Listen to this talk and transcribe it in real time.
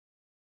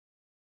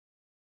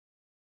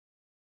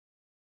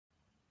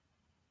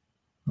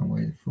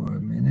wait for a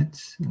minute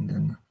and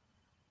then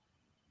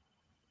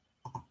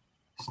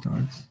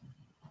start.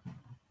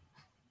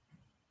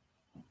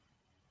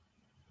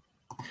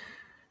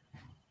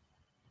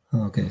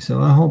 Okay,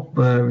 so I hope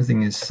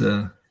everything is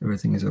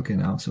okay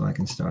now, so I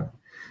can start.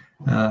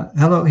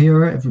 Hello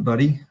here,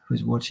 everybody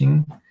who's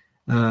watching.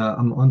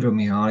 I'm Ondrej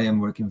Mihalyi. I'm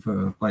working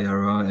for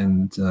Payara,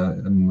 and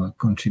I'm a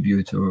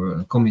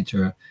contributor, a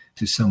committer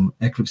to some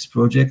Eclipse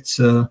projects,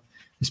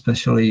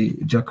 especially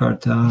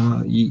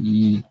Jakarta,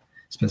 EE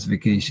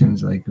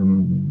specifications like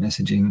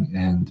messaging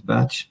and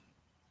batch.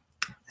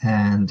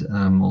 And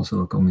I'm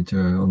also a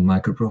committer on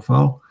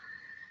microprofile.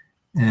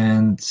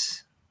 And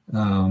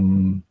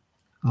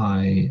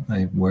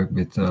I work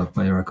with the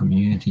Payara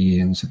community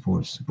and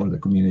support the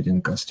community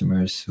and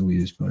customers who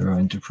use Payara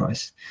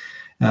Enterprise.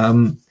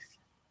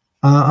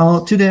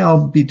 Today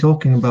I'll be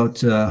talking about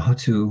how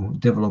to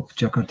develop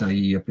Jakarta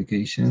EE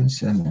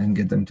applications and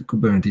get them to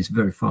Kubernetes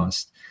very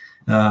fast.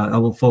 I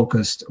will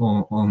focus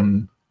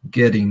on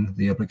getting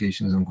the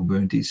applications on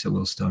Kubernetes, so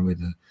we'll start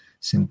with a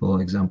simple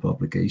example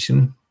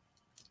application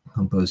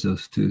composed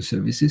of 2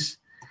 services.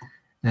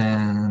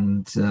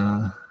 And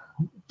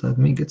let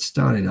me get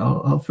started.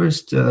 I'll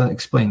first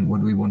explain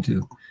what we want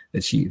to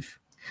achieve.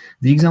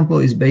 The example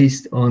is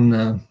based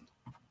on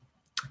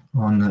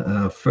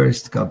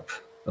first cup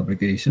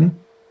application.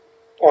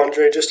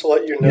 Ondrej, just to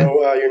let you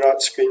know, you're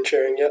not screen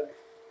sharing yet.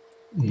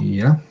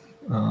 Yeah,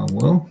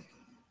 well,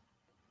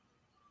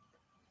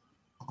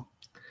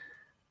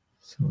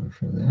 sorry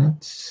for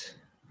that.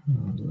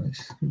 How do I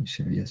screen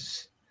share?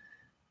 Yes.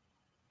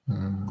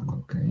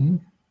 Okay.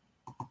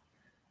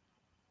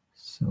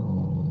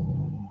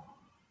 So,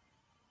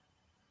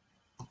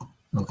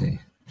 okay.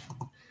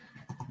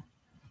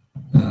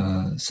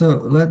 So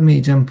let me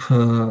jump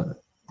to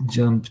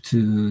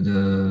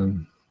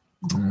the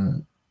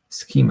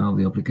schema of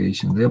the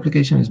application. The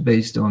application is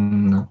based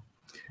on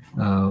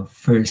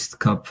first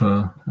cup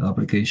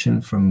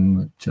application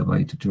from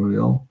Java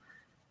tutorial,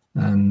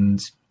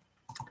 and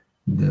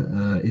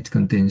it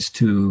contains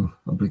 2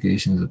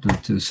 applications,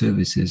 2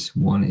 services.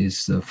 One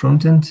is the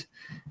front end,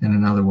 and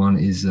another one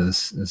is a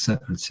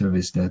separate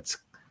service that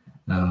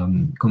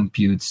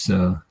computes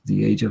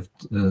the age of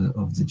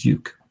the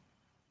Duke.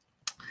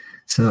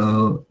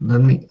 So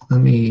let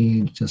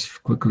me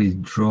just quickly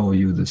draw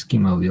you the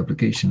schema of the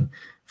application.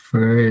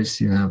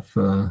 First, you have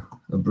a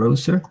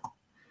browser.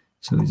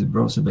 So it's a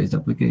browser-based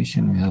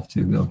application. You have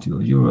to go to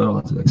a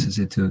URL to access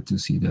it to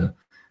see the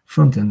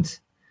front end.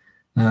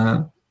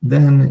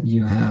 Then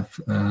you have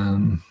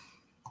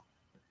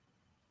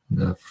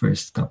the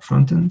first cup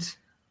front end.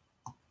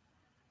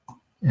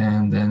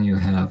 And then you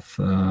have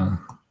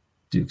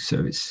Duke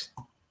service.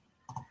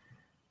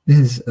 This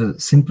is a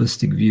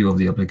simplistic view of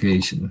the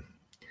application.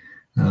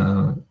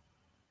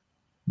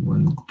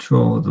 When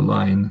draw the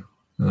line,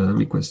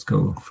 requests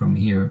go from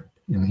here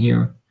and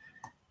here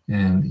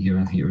and here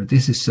and here.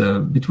 This is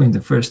between the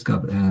first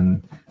cup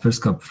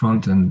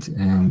front end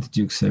and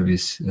Duke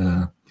service.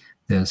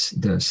 There's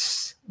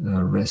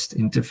a REST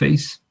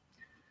interface.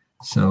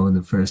 So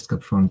the first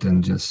cup front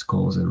end just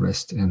calls a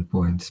REST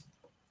endpoint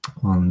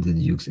on the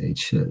Duke's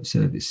age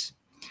service.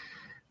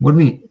 What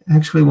we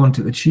actually want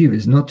to achieve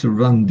is not to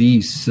run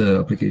these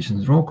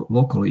applications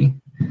locally,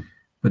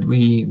 but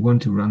we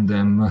want to run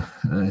them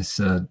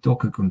as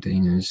Docker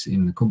containers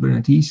in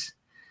Kubernetes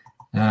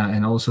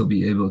and also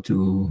be able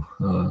to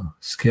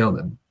scale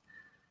them.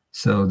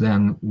 So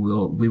then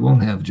we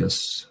won't have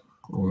just,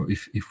 or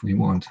if we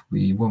want,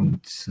 we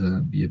won't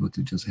be able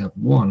to just have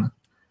one.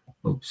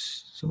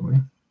 Oops,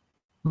 sorry.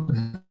 What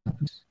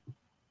happens?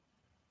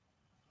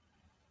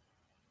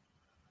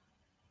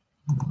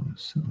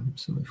 So I'm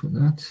sorry for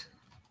that.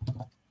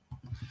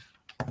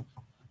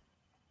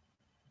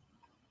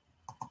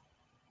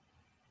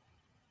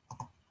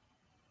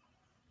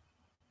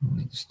 I'll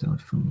need to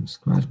start from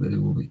scratch, but it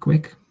will be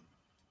quick.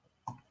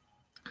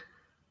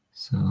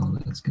 So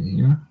let's get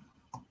here.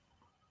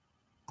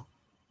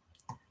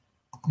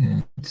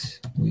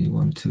 And we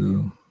want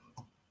to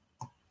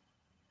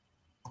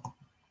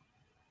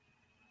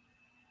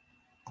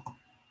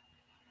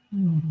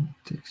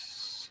it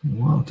takes a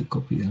while to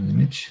copy an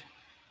image.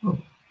 Oh,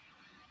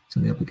 so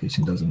the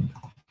application doesn't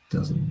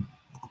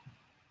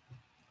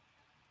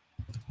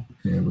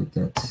fare with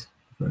that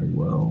very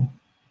well.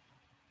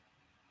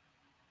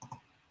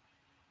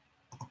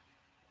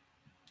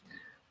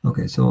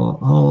 Okay, so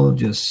I'll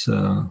just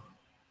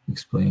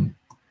explain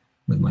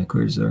with my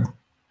cursor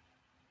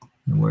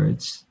and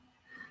words.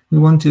 We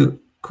want to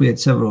create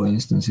several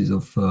instances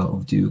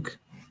of Duke,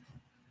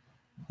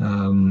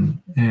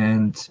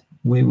 and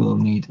we will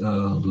need a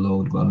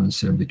load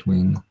balancer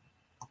between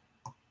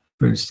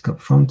first cup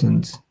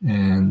frontend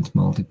and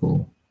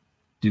multiple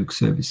Duke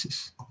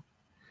services.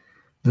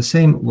 The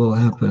same will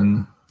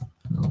happen.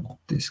 Oh,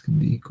 this can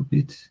be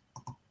copied.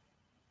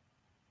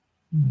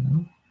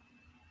 No.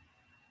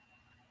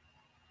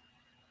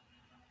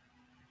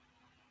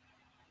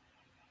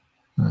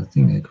 I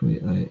think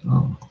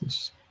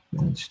this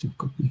managed to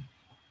copy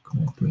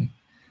correctly.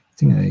 I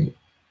think I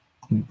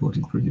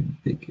imported pretty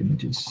big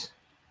images.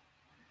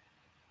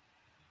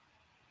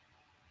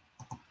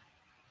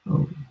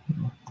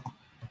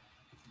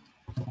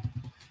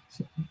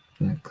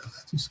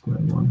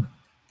 right one.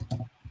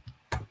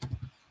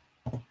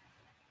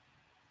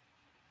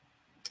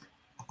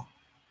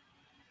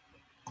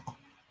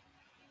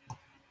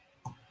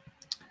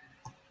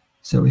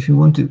 So if you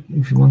want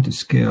to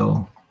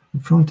scale the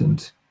front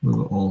end, we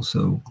will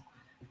also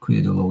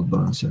create a load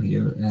balancer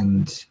here,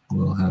 and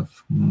we'll have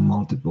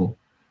multiple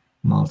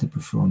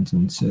front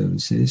end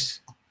services.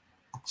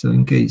 So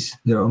in case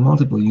there are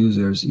multiple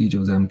users, each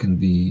of them can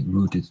be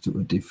routed to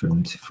a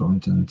different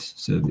front end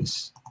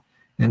service,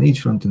 and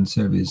each front end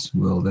service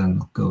will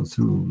then go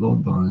through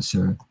load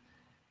balancer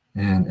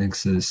and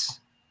access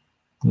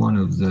one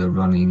of the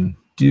running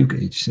Duke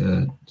H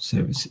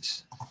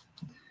services.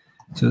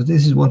 So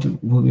this is what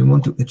we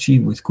want to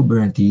achieve with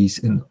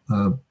Kubernetes, and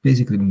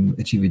basically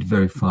achieve it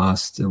very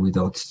fast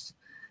without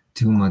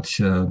too much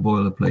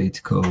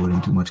boilerplate code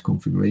and too much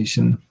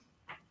configuration.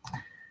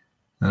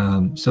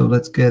 So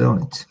let's get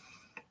on it.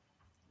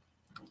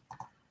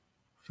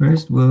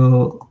 First,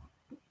 we'll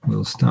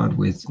start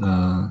with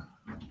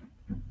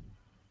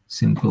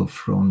simple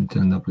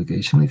front-end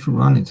application. If you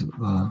run it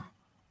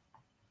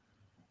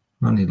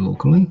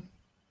locally,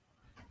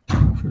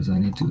 first I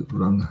need to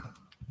run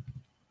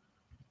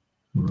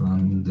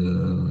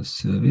the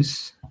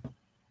service.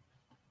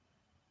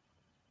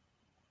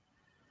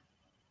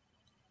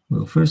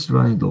 We'll first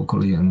run it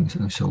locally and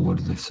show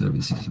what the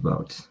service is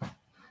about.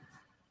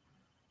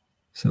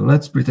 So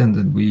let's pretend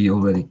that we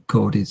already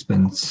coded,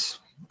 spent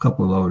a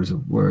couple of hours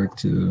of work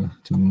to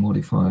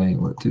modify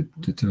or to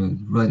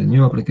write a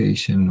new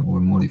application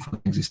or modify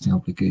existing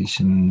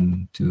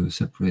application to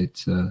separate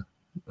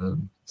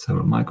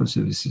several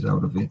microservices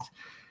out of it.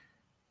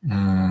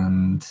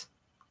 And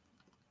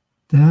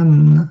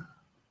then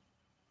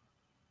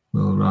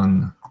we'll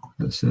run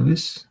the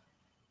service.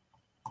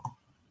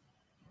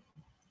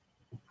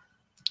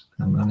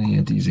 I'm running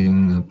it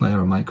using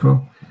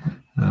PyroMicro,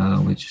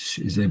 which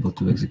is able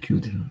to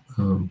execute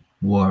a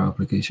war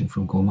application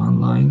from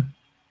command line.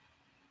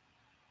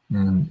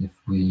 And if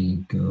we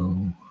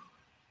go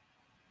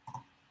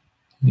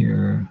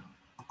here,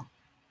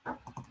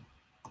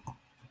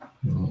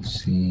 we'll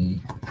see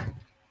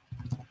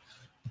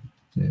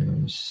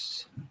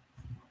there's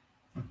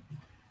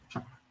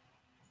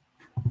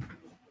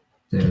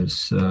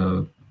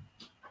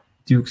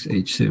Duke's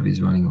H service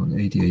running on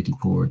 8080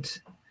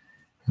 port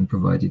and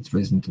providing a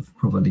resident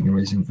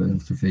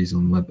interface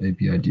on Web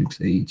API Duke's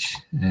H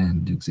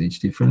and Duke's H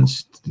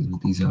difference.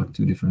 These are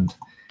two different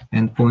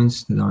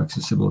endpoints that are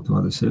accessible to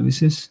other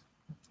services.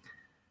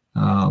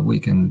 We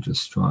can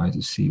just try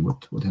to see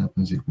what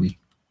happens if we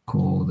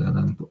call that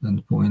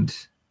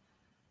endpoint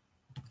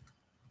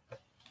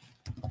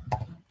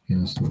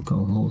against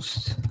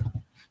localhost.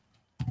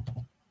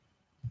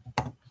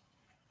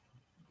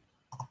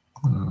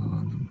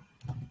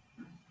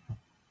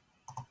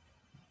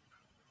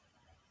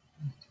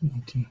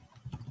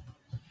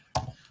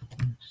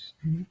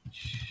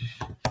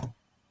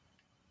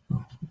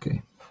 Oh,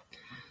 okay.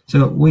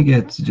 So we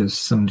get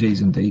just some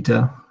JSON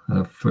data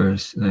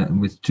first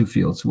with two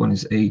fields. One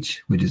is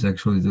H, which is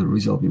actually the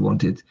result we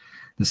wanted.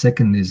 The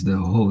second is the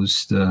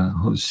host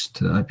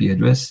IP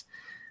address,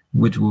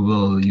 which we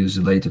will use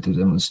later to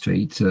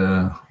demonstrate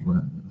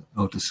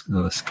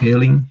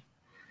auto-scaling,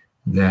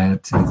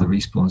 that the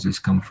responses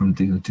come from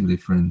two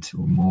different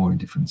or more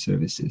different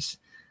services.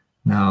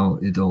 Now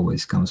it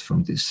always comes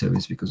from this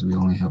service because we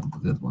only have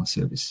that one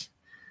service.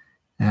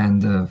 And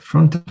the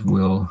front end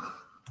will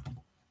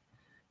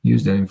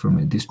use that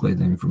information, display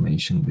the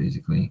information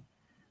basically.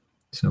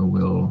 So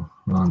we'll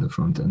run the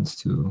front ends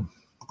too.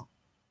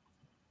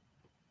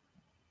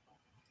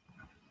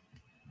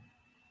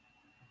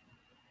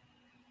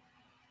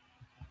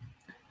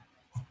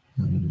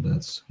 And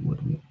that's where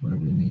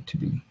we need to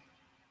be.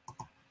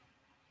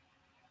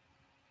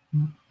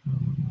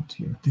 Not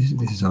here. This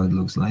is how it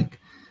looks like,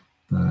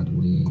 but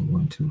we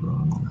want to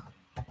run.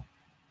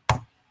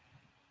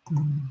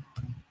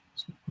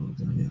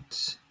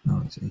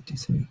 Now it's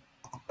 83.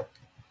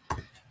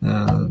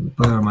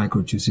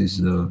 PyroMicro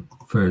chooses the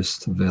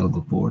first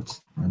available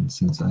port, and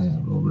since I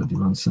have already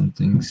run some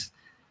things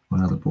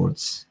on other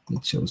ports,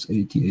 it shows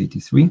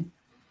 8083.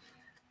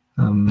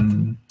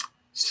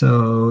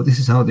 So this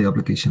is how the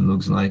application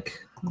looks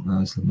like.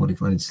 So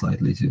modified it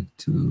slightly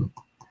to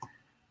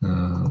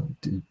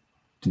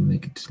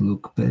make it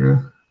look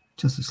better,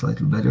 just a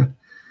slightly better.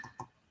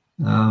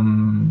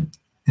 And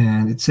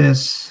it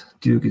says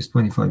Duke is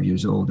 25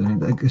 years old,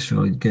 and it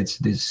actually gets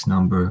this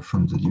number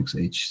from the Duke's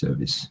H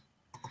service.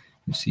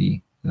 You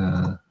see,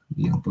 the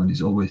endpoint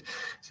is always,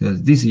 so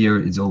this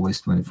year it's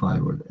always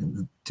 25, or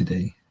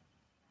today.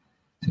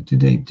 So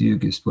today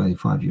Duke is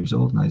 25 years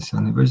old, nice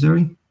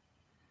anniversary.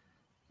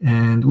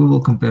 And we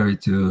will compare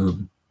it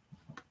to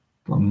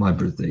my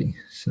birthday.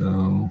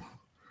 So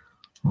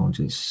I'll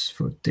just,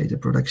 for data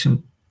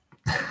protection,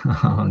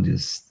 I'll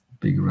just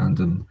pick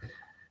random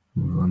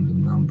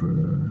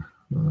number.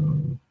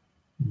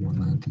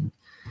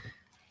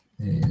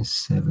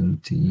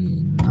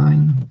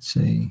 179, let's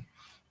say.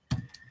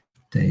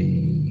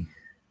 Day,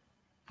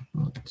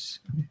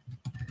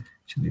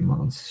 actually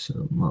month,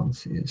 so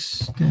month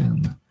is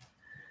 10,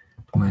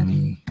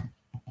 20,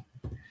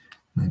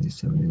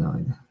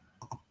 1979.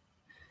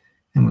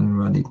 And when we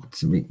run it,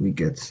 we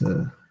get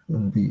the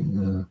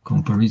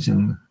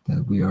comparison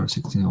that we are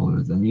 16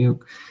 older than you.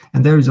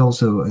 And there is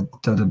also a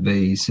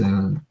database,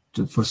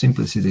 for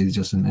simplicity, it's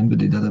just an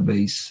embedded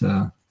database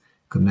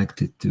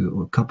connected to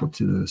or coupled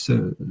to the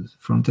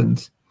front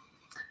end,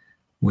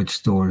 which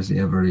stores the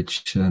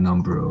average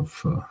number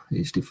of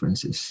age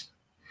differences.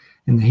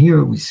 And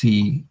here we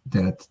see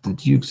that the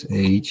Duke's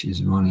age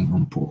is running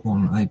on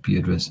IP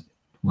address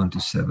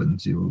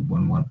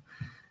 127.0.1.1.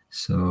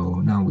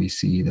 So now we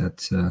see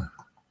that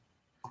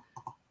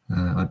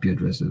IP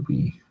address that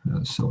we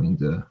saw in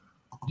the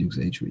Duke's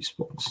age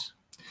response.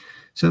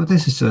 So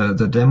this is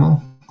the demo,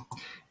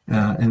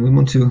 and we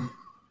want to,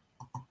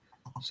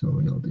 so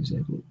we'll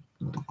disable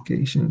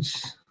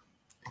notifications,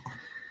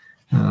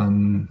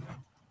 and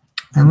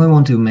we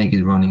want to make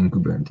it running in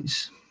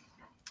Kubernetes.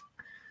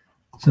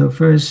 So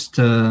first,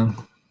 I'll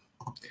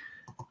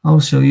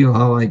show you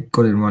how I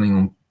got it running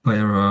on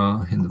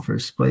Pyra in the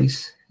first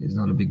place. It's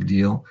not a big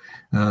deal.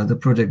 The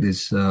project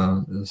is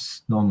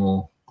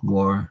normal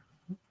War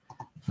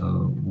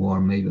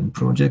Maven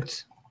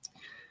project.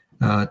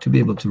 To be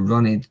able to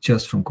run it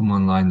just from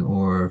command line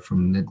or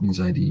from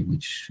NetBeans ID,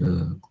 which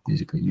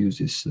basically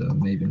uses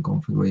Maven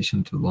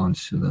configuration to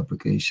launch the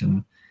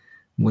application,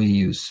 we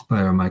use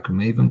Pyra Micro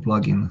Maven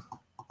plugin,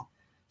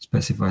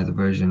 specify the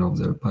version of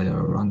the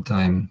Pyra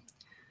runtime.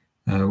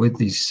 With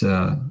this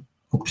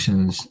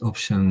option,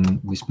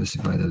 we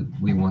specify that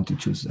we want to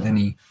choose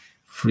any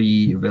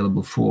free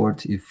available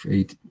port if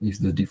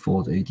the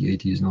default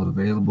 8080 is not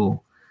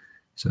available.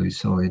 So you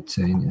saw it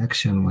in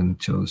action when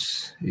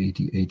chose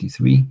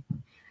 8083.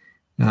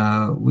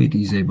 We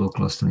disable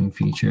clustering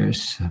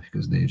features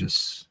because they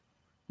just,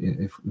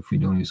 if we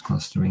don't use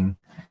clustering,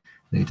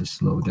 they just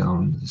slow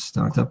down the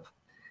startup.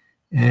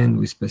 And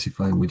we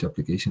specify which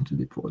application to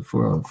deploy.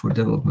 For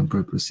development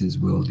purposes,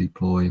 we'll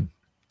deploy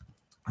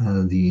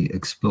the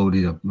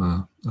exploded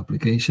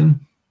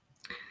application.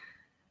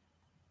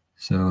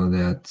 So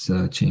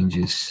that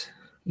changes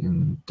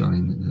done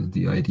in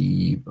the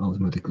IDE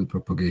automatically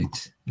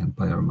propagate, and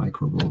Pyra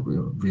Micro will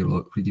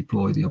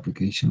redeploy the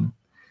application.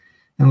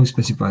 And we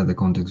specify the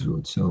context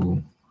root.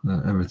 So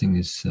everything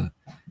is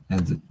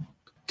at the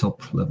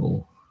top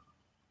level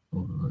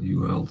of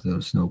URL.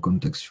 There's no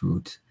context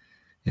root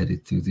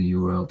added to the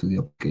URL to the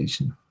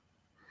application.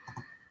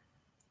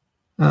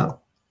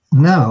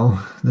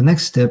 Now, the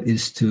next step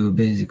is to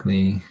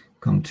basically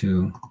come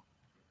to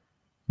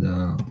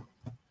the,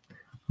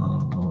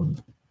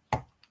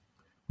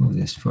 move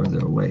this further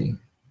away.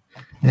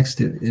 Next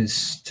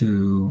is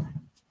to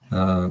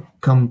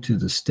come to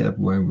the step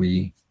where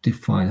we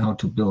define how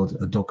to build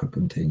a Docker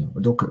container,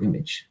 a Docker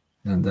image,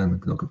 and then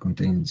Docker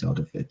containers out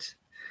of it.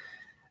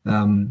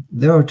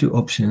 There are two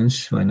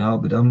options right now,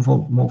 but I'm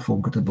more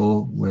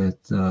comfortable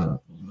with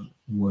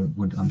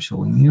what I'm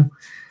showing you.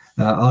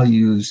 I'll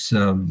use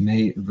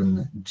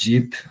Maven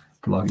Jib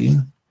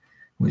plugin,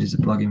 which is a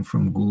plugin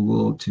from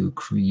Google to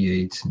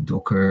create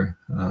Docker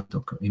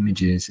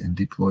images and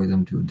deploy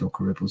them to a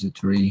Docker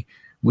repository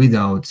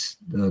without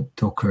the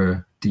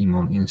Docker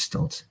daemon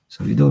installed.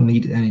 So you don't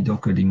need any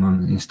Docker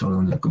daemon installed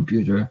on your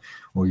computer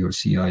or your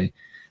CI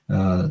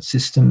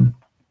system.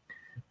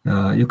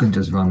 You can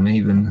just run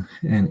Maven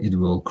and it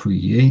will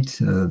create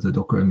the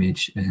Docker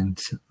image and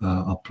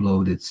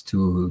upload it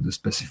to the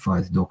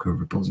specified Docker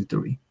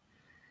repository.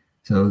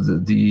 So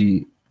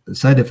the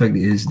side effect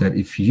is that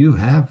if you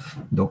have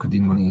Docker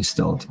daemon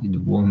installed, it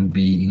won't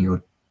be in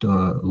your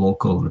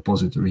local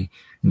repository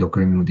in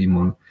Docker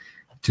daemon.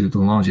 To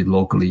launch it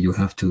locally, you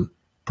have to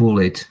pull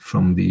it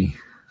from the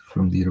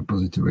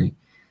repository,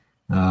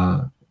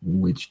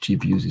 which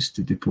Jib uses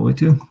to deploy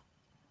to,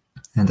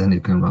 and then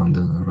you can run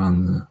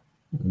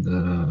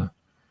the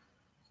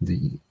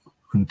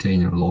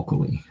container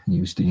locally,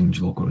 use the image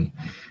locally.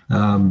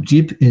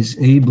 Jib is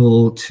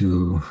able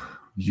to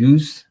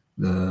use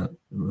the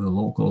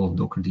local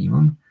Docker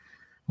daemon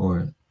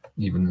or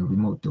even a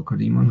remote Docker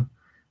daemon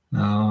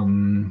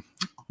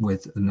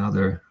with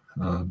another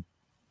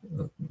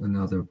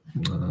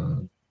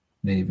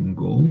Maven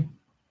goal.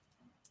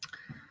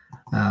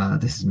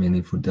 This is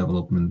mainly for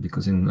development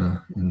because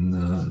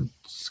in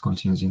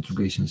continuous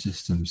integration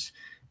systems,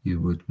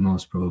 you would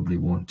most probably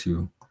want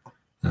to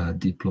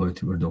deploy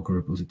to a Docker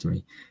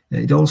repository.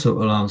 It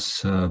also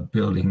allows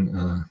building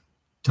a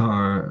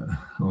tar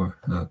or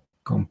a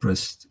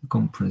compressed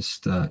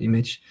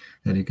image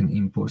that you can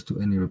import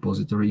to any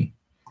repository.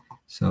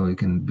 So you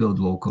can build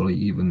locally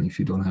even if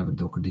you don't have a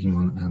Docker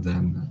daemon, and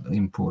then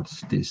import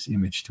this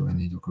image to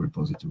any Docker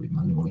repository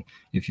manually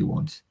if you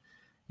want.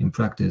 In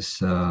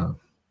practice,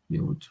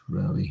 you would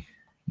rarely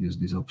use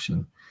this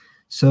option.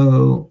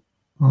 So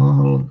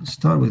I'll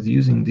start with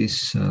using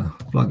this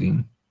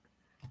plugin.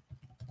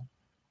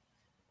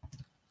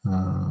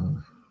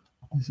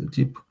 It's a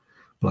Jib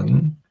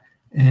plugin,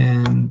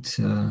 and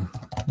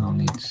I'll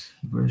need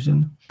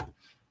version.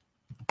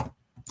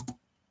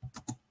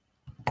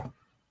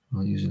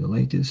 I'll use the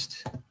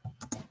latest.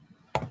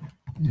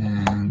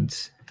 And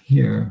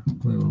here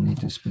we will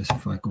need to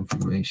specify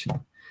configuration.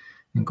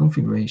 And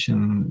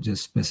configuration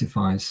just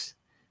specifies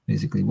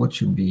basically what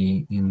should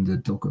be in the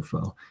Docker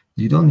file.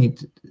 You don't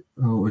need,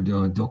 or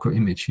the Docker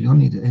image, you don't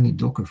need any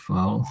Docker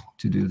file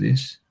to do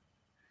this.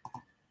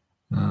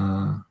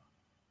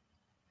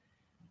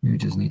 You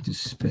just need to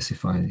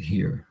specify it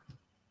here.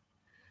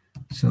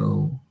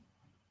 So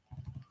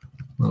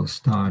we'll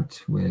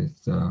start with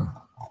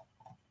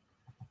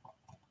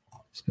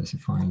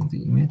specifying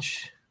the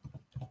image.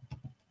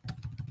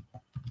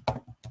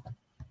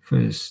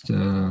 First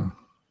is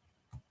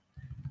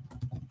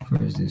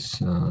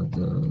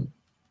the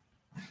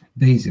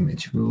base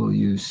image. We will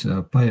use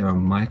PyR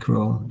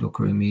micro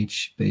Docker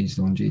image based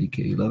on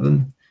JDK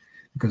 11,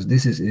 because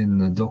this is in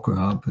the Docker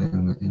Hub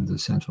and in the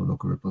central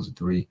Docker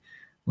repository.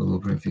 We will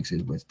prefix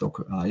it with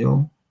Docker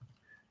IO,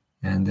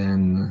 and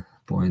then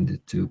point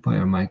it to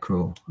PyR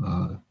micro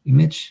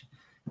image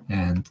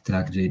and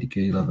tag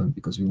JDK 11,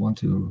 because we want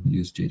to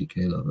use JDK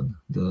 11.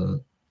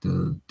 The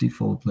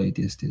default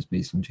latest is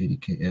based on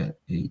JDK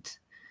 8.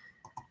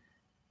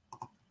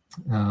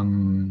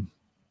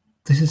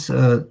 This is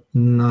a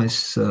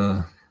nice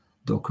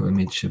Docker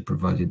image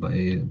provided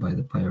by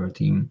the PyR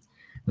team,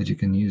 which you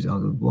can use out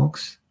of the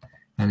box,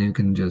 and you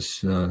can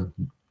just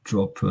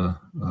drop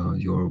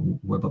your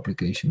web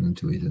application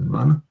into it and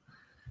run.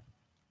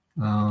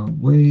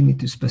 We need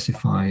to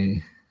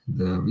specify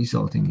the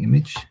resulting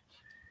image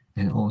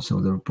and also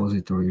the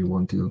repository you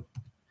want to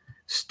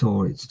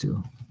store it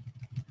to.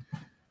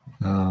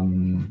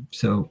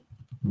 So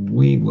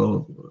we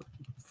will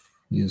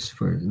use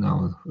for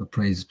now a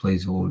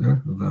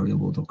placeholder, a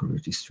variable Docker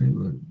registry,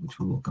 which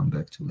we will come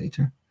back to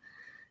later.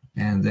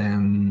 And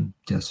then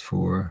just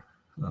for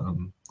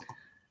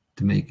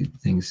to make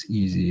things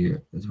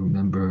easier to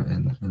remember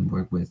and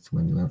work with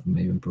when you have a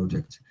Maven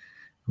project,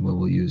 we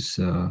will use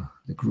the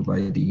group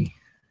ID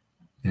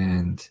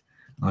and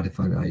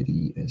artifact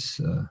ID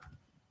as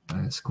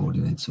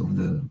coordinates of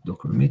the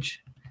Docker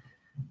image,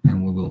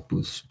 and we will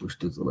push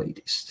to the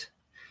latest.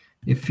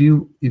 If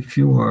you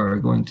are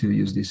going to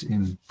use this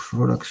in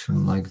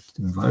production-like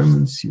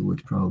environments, you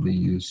would probably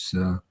use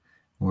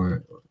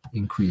or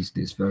increase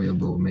this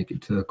variable, make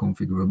it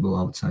configurable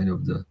outside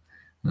of the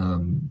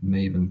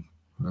Maven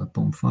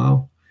POM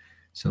file.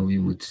 So we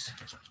would,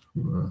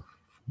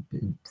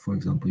 for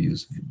example,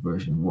 use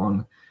version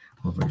 1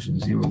 or version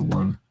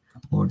 0.1,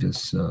 or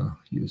just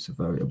use a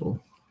variable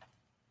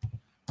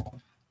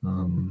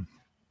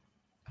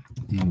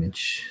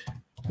image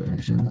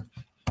version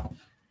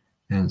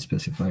and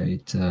specify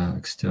it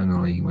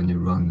externally when you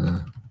run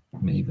the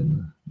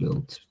Maven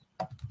build.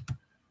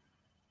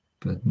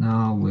 But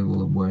now we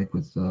will work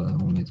with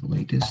only the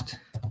latest,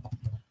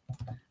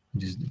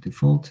 which is the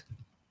default.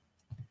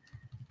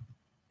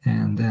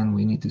 And then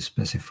we need to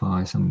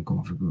specify some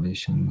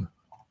configuration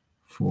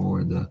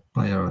for the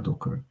PyR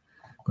Docker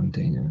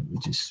container,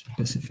 which is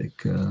specific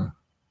to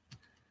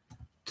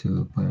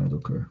PyR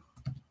Docker.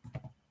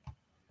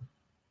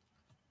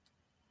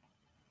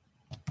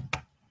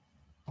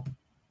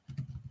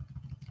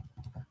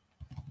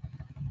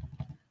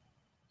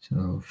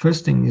 So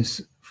first thing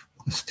is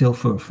still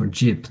for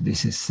JIP.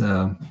 This is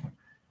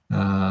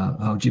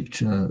how JIP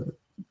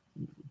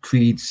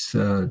treats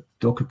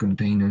Docker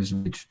containers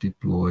which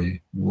deploy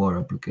WAR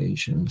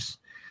applications.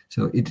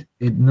 So it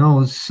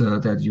knows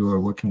that you are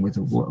working with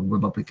a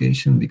web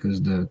application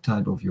because the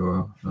type of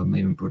your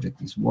Maven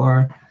project is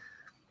WAR.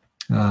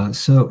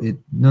 So it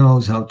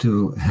knows how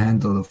to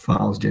handle the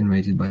files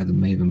generated by the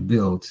Maven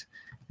build,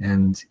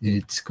 and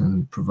it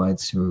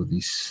provides you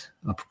this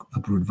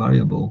uproot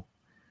variable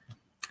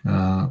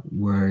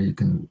where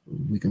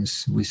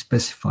we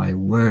specify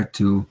where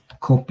to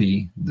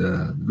copy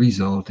the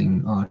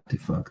resulting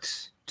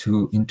artifacts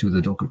into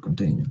the Docker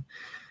container.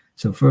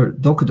 So for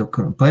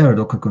PyR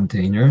Docker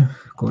container,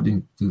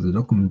 according to the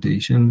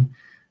documentation,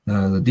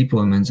 the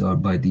deployments are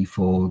by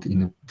default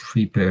in a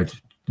prepared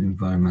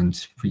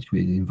environment,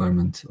 pre-created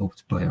environment of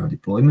PyR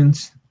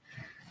deployments.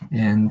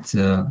 And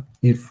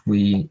if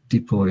we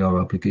deploy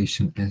our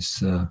application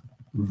as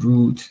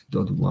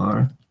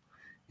root.var,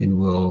 it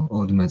will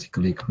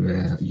automatically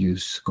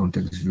use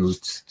context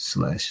root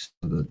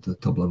 / the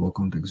top level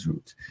context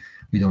root.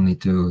 We don't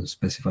need to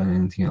specify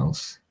anything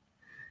else.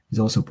 It's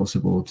also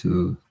possible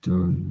to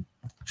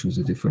choose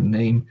a different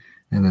name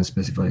and then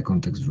specify a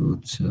context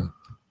root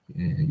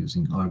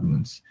using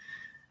arguments.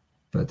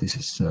 But this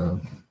is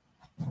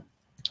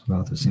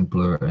rather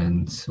simpler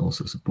and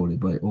also supported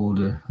by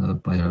older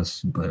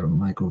PyR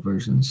micro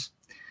versions.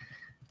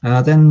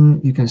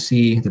 Then you can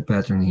see the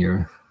pattern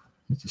here.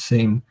 It's the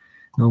same.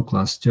 No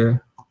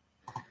cluster.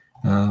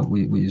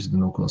 We use the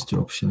no cluster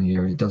option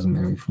here. It doesn't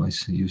matter if I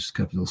use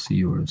capital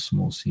C or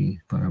small c.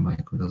 PyR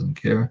micro doesn't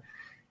care.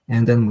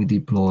 And then we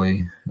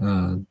deploy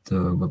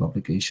the web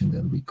application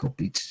that we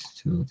copied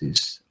to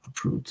this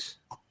uproot.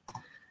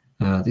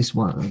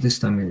 This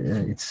time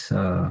it's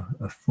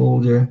a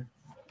folder.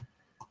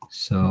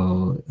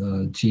 So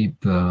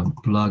JIP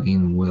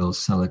plugin will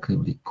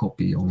selectively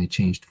copy only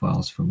changed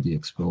files from the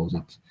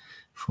exposed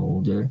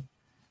folder,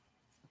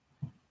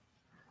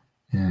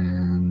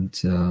 and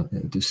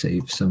to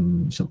save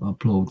some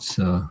uploads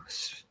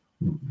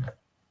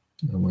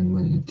when you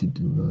need to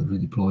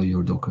redeploy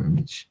your Docker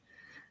image.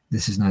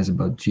 This is nice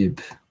about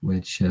Jib,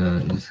 which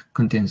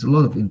contains a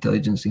lot of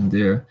intelligence in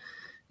there.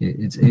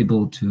 It's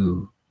able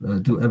to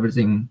do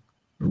everything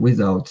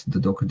without the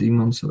Docker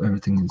daemon, so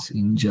everything is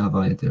in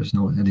Java. There's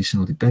no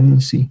additional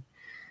dependency.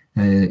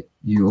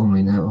 You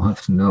only now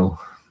have to know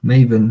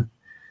Maven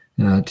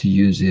to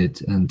use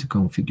it and to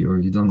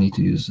configure. You don't need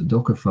to use the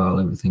Docker file.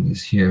 Everything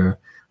is here.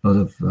 A lot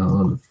of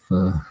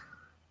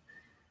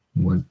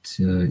what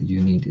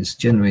you need is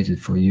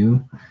generated for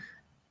you.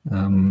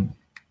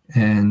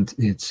 And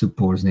it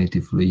supports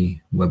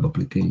natively web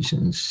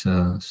applications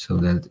so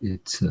that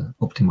it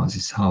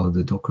optimizes how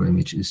the Docker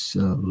image is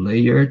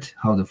layered,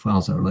 how the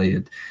files are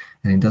layered,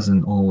 and it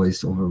doesn't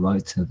always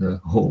overwrite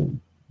the whole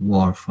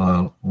WAR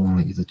file,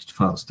 only the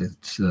files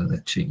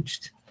that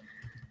changed.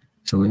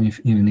 So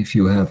even if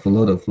you have a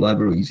lot of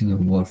libraries in your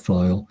WAR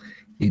file,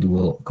 it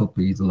will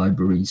copy the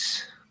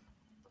libraries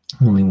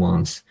only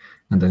once,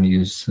 and then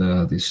use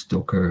this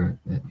Docker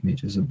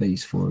image as a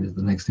base for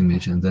the next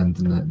image, and then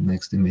the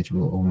next image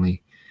will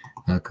only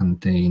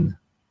contain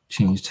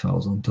changed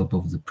files on top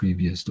of the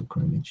previous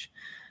Docker image.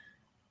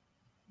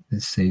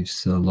 This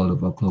saves a lot of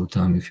upload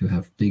time if you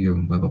have bigger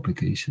web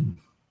application.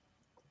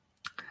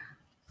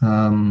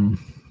 One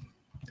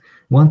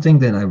thing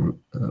that I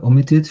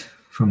omitted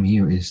from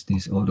here is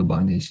this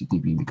auto-bind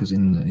HTTP, because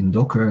in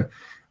Docker,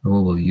 we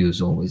will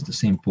use always the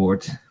same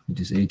port, which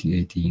is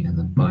 8080, and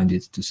then bind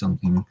it to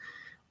something,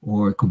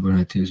 or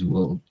Kubernetes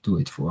will do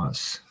it for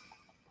us.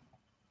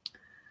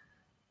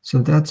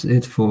 So that's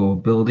it for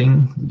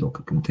building the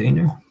Docker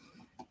container.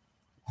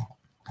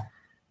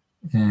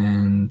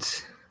 And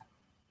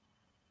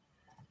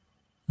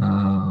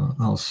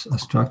I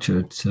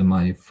structured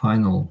my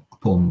final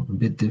POM a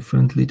bit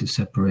differently to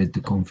separate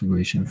the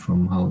configuration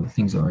from how the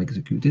things are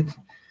executed.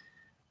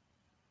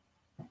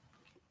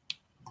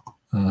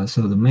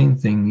 So the main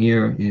thing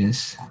here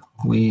is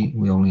we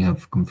only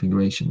have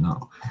configuration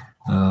now.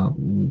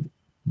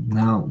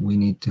 Now we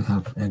need to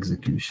have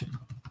execution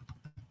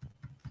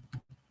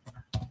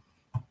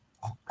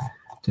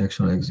to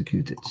actually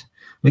execute it.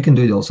 We can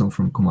do it also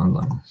from command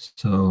line.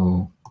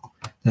 So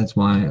that's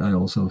why I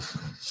also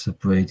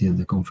separated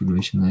the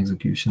configuration and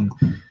execution,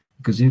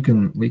 because we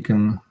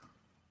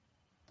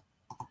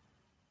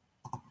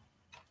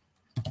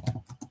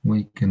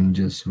can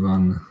just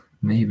run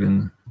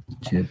Maven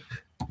Jib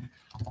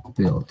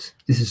build.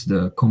 This is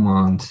the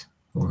command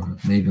or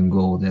Maven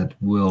goal that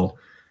will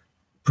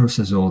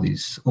process all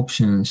these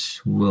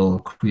options, will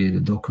create a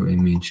Docker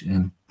image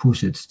and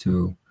push it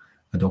to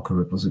a Docker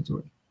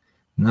repository.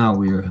 Now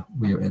we're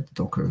at the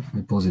Docker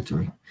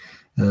repository.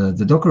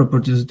 The Docker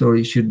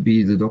repository should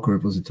be the Docker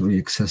repository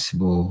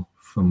accessible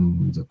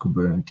from the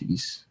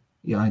Kubernetes,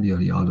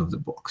 ideally out of the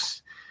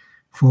box.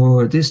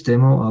 For this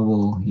demo, I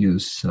will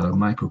use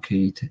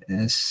microkate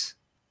as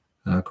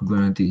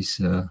Kubernetes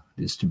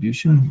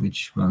distribution,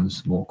 which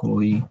runs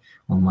locally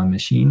on my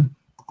machine.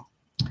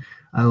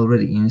 I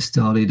already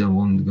installed it. I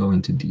won't go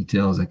into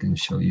details. I can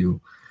show you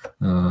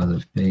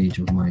the page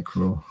of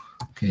microkate.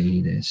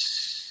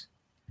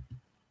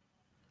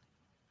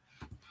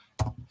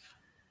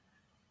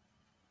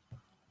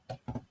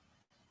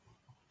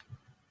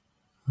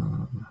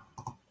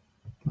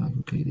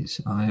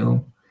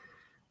 microkate.io.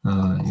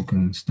 You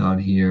can start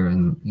here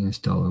and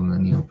install on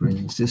any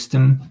operating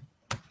system.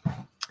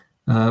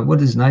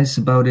 What is nice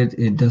about it,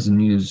 it doesn't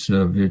use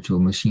virtual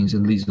machines,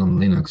 at least on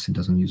Linux. It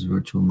doesn't use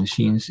virtual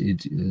machines.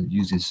 It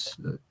uses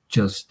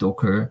just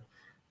Docker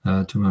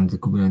to run the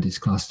Kubernetes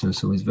cluster,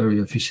 so it's very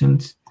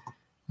efficient,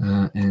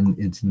 and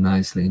it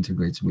nicely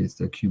integrates with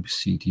the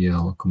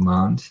kubectl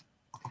command.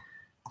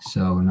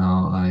 So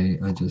now I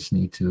just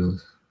need to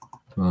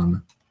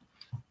run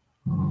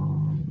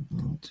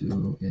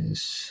do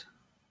is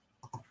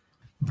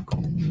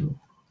new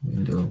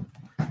window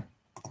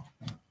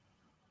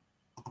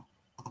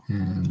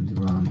and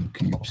run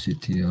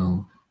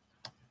kubectl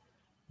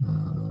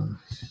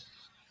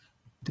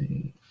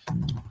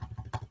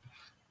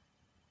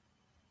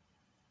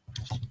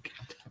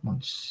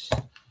once.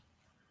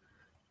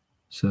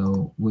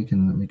 So we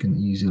can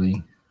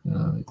easily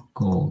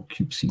call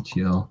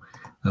kubectl.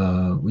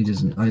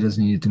 I just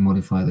needed to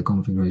modify the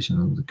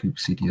configuration of the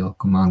kubectl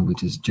command,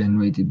 which is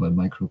generated by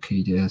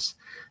microkate.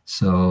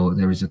 So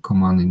there is a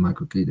command in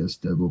microkate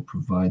that will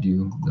provide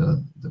you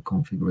the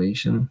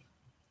configuration.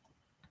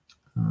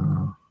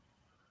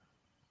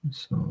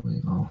 So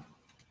I'll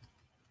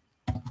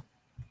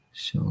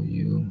show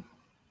you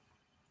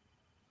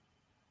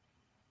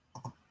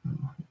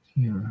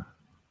here.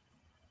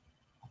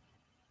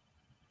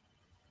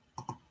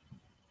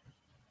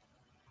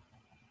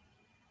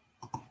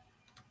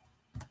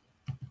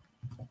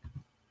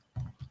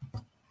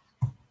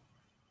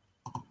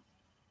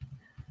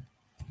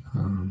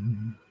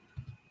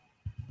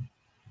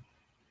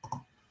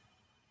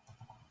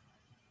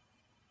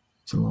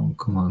 It's a long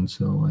command,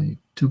 so I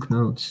took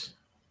notes.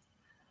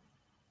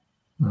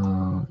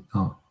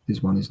 Oh,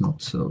 this one is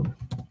not so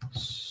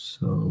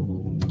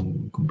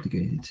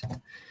complicated.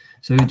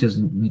 So you just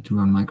need to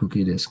run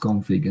microkate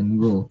config, and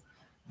we'll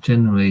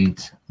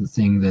generate the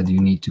thing that you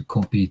need to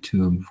copy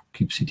to a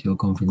kubectl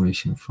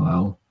configuration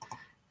file.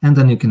 And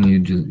then you can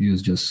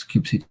use just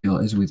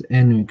kubectl as with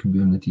any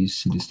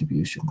Kubernetes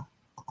distribution.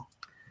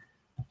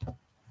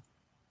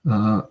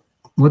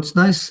 What's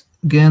nice,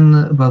 again,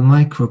 about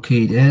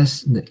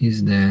microkdS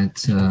is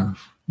that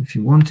if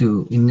you want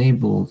to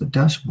enable the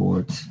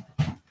dashboard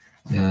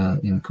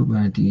in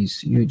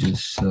Kubernetes, you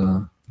just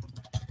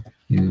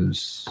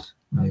use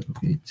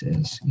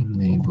microkdS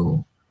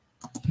enable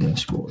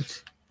dashboard,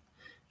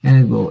 and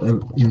it will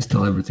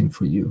install everything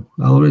for you.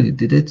 I already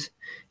did it.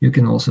 You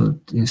can also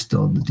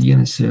install the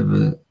DNS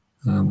server.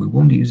 We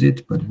won't use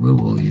it, but we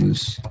will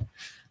use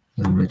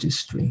the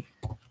registry.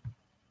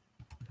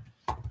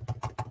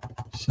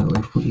 So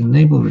if we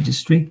enable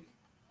registry,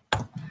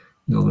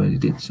 we already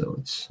did, so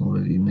it's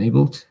already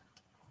enabled.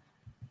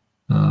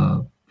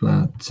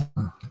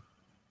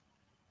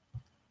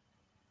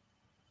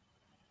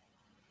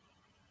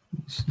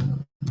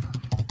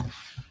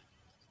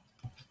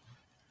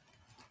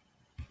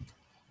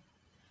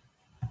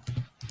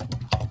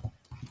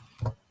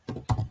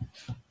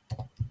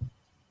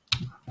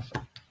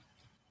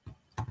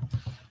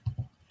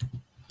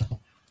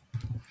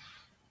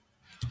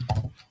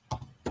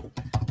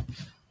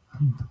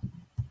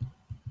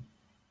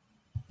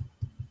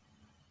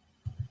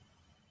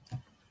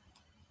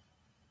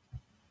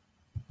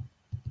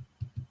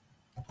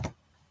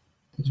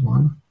 This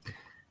one.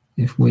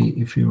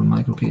 If you run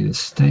microkdS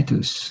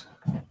status,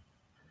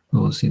 we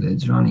will see that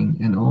it's running,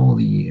 and all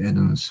the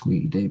add-ons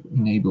we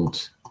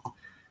enabled,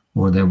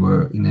 or they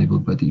were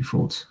enabled by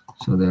default.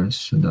 So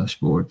there's a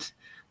dashboard,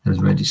 there's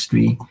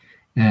registry,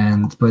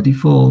 and by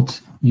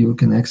default you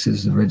can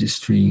access the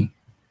registry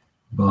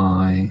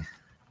by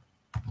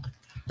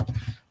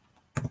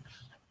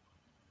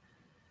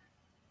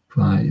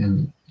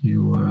an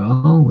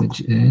URL,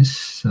 which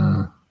is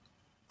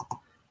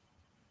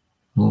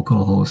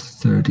localhost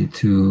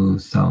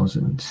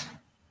 32,000. So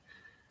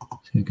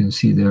you can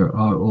see there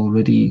are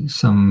already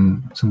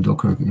some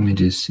Docker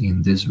images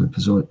in this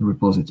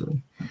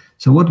repository.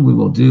 So what we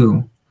will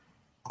do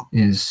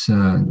is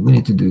we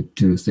need to do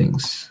two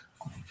things.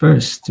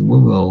 First, we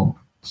will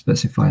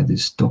specify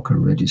this Docker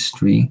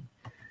registry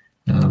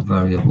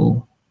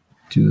variable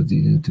to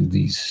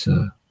these.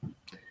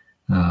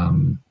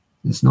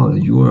 It's not a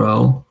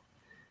URL,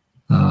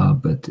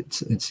 but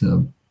it's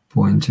a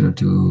pointer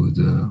to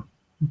the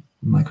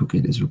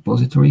microkdS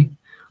repository,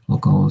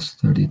 localhost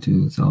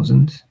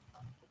 32,000.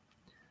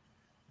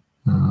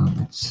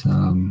 It's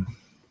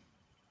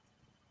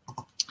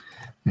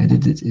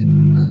edited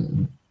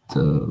in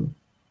the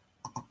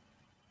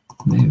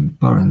main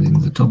parent in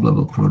the top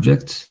level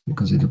project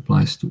because it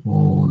applies to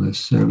all the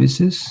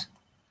services.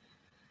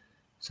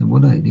 So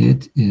what I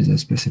did is I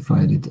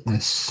specified it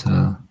as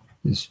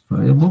this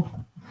variable,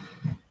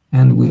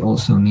 and we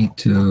also need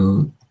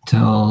to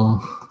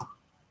tell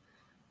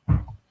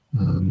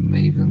the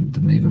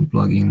Maven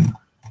plugin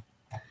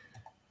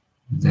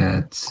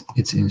that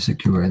it's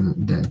insecure,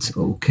 and that's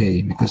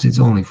okay because it's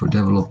only for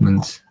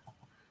development.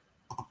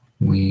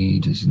 We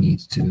just need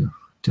to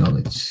tell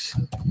it's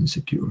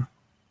insecure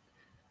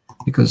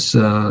because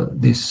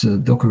this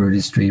Docker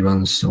registry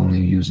runs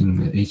only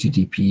using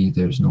HTTP.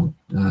 There's no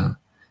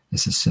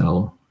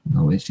SSL,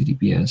 no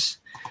HTTPS.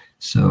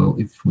 So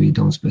if we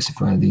don't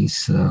specify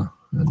these,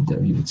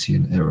 there you would see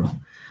an error.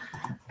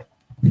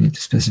 We need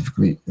to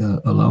specifically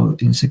allow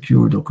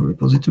insecure Docker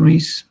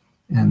repositories,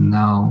 and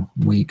now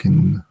we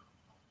can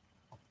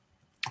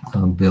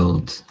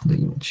build the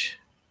image.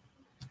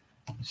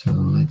 So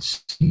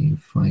let's see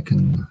if I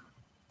can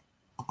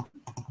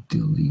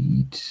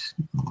delete.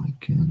 No, I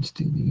can't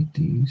delete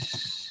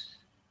these.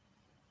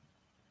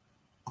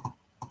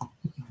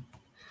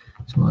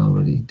 So I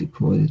already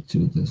deployed it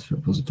to this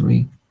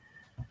repository.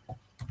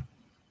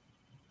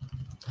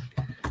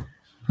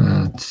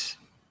 But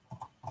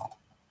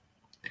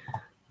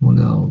what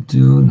I'll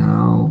do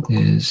now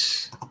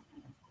is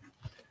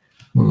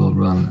we will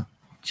run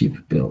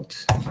zip build.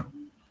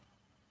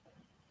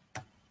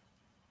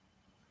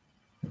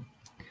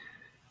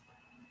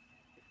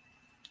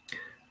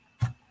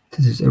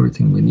 This is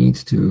everything we need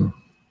to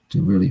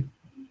really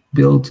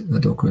build a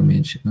Docker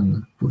image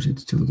and push it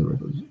to the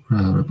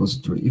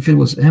repository. If it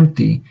was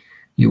empty,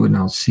 you would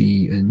now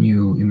see a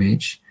new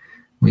image.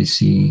 We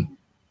see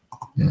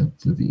that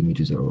the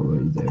images are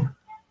already there,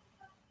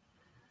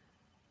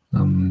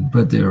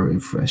 but they are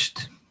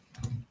refreshed.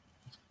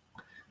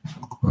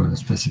 Or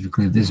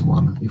specifically this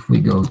one, if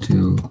we go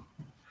to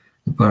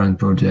the parent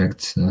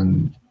project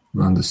and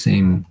run the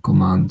same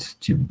command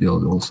zip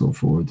build also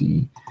for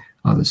the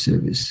other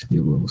service,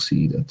 you will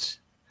see that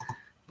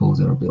both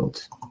are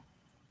built.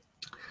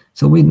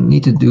 So we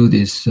need to do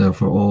this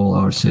for all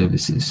our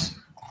services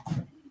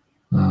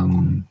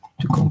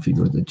to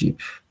configure the zip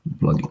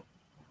plugin.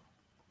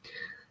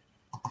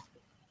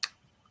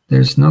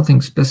 There's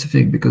nothing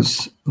specific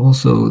because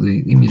also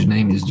the image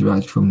name is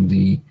derived from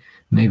the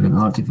Maven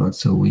artifact,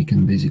 so we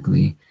can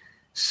basically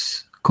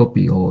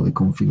copy all the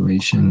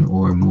configuration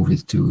or move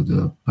it to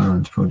the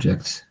parent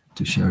project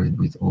to share it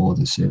with all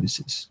the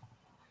services.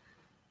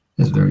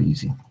 That's very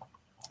easy.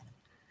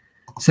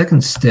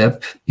 Second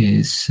step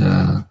is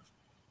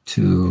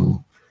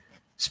to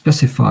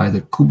specify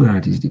the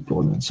Kubernetes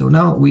deployment. So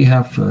now we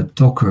have a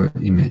Docker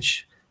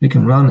image. We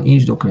can run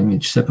each Docker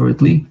image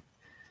separately,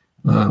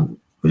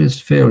 which is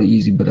fairly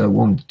easy, but I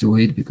won't do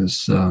it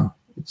because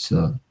it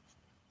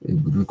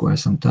would require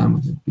some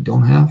time that we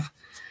don't have.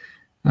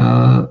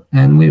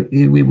 And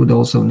we would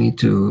also need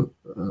to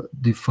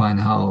define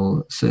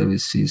how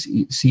services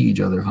see each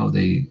other, how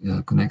they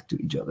connect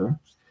to each other.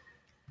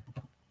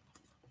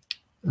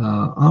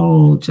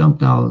 I'll jump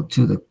now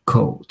to the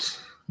code.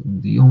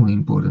 The only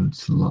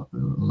important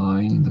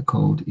line in the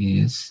code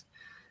is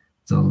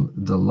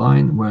the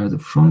line where the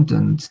front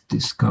end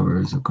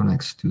discovers or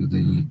connects to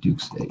the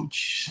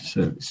Dux-H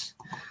service.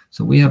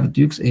 So we have a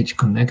Dux-H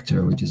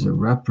connector, which is a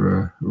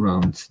wrapper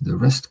around the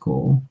REST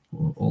call,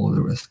 or all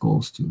the REST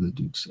calls to the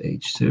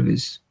Dux-H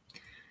service.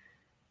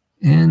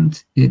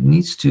 And it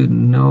needs to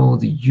know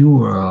the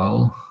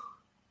URL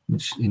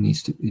which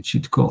it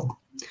should call.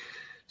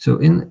 So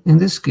in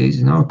this case,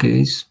 in our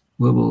case,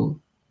 we will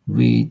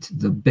read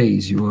the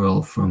base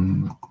URL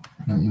from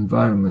an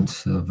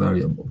environment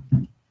variable,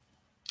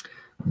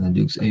 the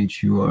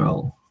Dux-H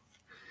URL.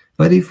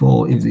 By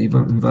default, if the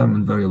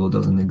environment variable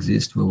doesn't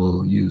exist, we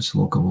will use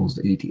localhost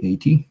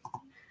 8080,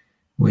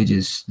 which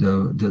is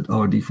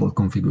our default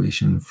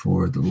configuration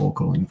for the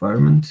local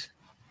environment.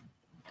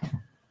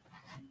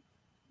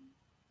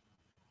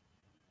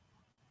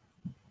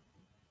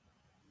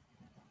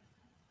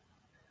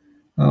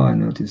 Oh, I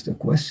noticed a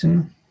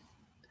question.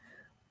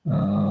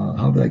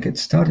 How do I get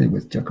started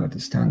with Jakarta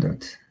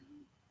Standard?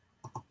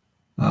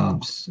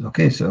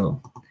 Okay,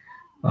 so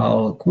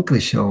I'll quickly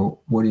show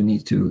what you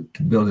need to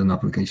build an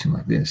application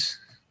like this.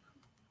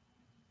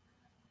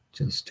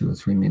 Just 2 or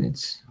 3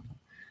 minutes.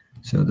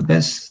 So the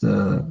best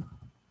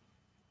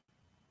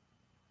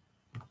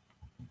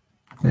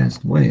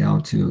way how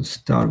to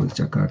start with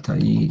Jakarta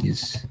E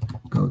is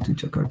go to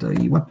Jakarta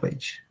E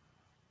webpage.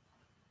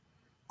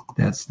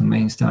 That's the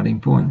main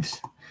starting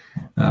point,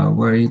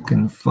 where you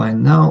can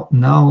find now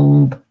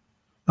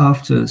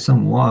after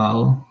some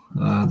while,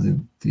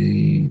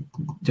 the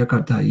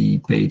Jakarta E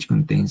page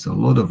contains a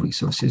lot of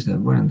resources that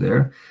weren't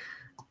there,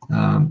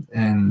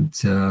 and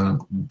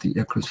the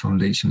Eclipse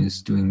Foundation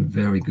is doing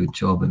very good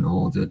job, and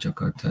all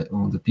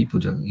the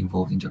people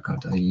involved in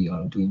Jakarta E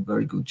are doing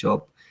very good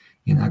job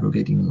in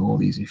aggregating all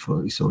these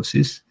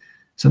resources.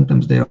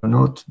 Sometimes they are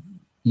not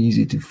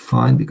easy to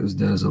find because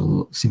there's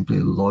simply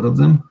a lot of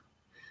them,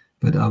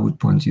 but I would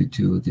point you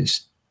to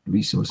this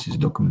resources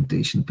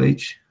documentation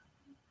page,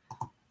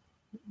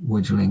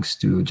 which links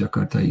to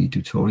Jakarta E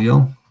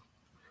tutorial.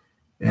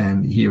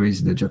 And here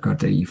is the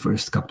Jakarta E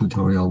first cup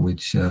tutorial,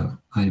 which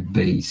I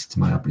based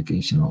my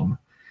application on.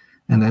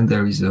 And then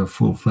there is a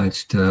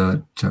full-fledged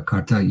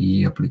Jakarta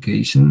E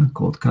application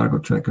called Cargo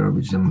Tracker,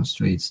 which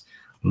demonstrates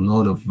a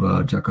lot of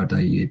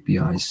Jakarta E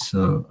APIs.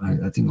 So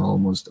I think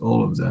almost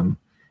all of them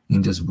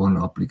in just one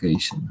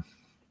application.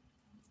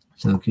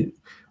 So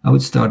I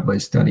would start by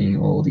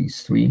studying all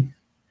these three.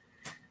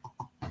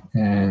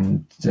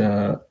 And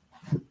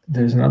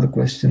there's another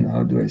question: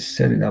 how do I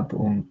set it up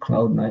on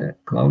Cloud9?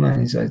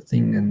 Cloud9 is, I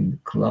think, in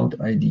Cloud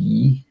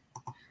IDE.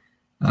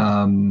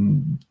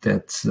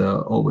 That's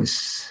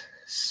always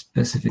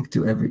specific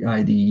to every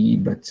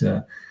IDE, but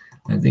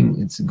I think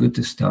it's good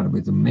to start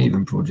with the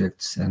Maven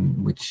projects,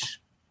 and which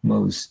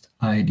most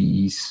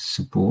IDEs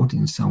support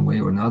in some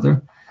way or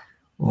another.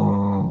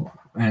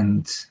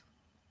 And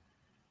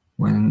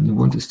when you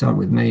want to start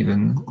with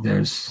Maven,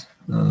 there's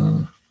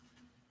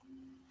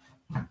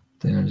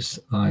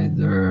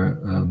either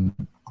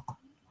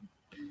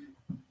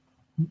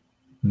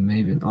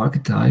Maven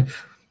archetype,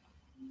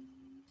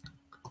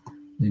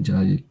 which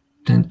I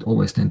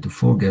always tend to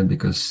forget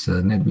because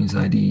NetBeans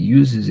IDE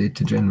uses it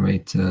to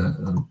generate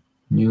a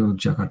new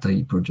Jakarta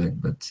E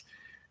project, but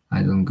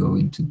I don't go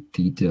into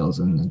details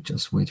and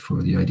just wait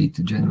for the IDE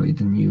to generate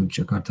a new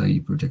Jakarta E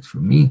project for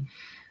me.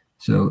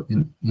 So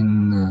in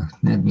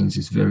NetBeans,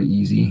 it's very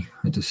easy.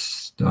 I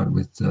just start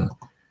with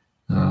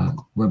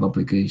web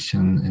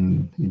application,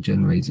 and it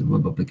generates a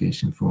web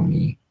application for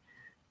me.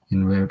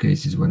 In rare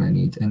cases, when I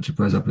need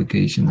enterprise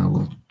application, I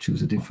will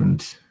choose a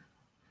different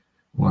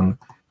one.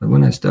 But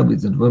when I start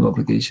with the web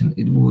application,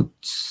 it would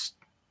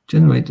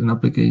generate an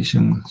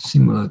application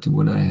similar to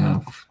what I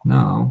have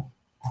now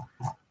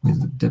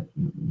with the depth.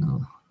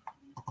 No.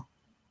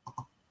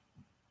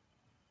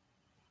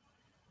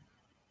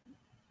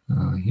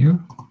 Here.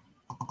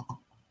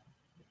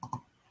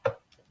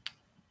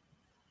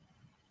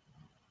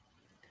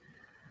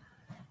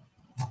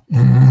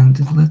 And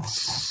let's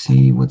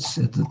see what's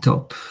at the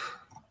top.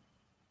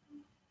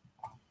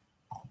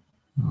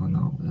 Oh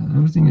no,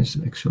 everything is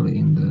actually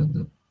in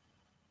the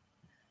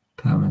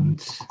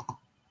parent.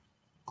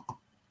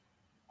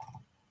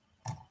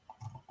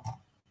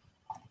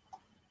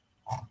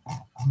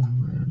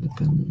 Where are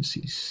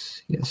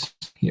dependencies? Yes,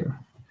 here.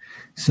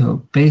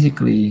 So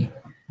basically,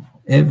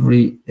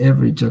 every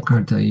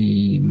Jakarta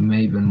EE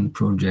Maven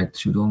project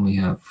should only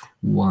have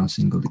one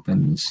single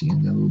dependency,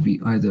 and that will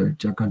be either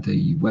Jakarta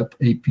EE Web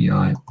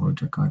API or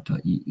Jakarta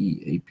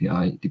EE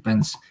API.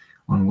 Depends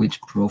on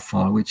which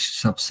profile, which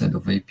subset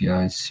of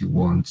APIs you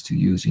want to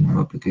use in your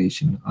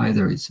application.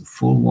 Either it's a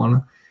full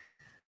one,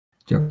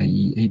 Jakarta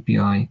EE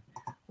API,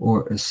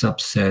 or a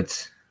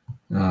subset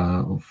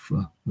of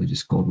which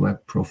is called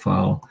Web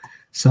Profile.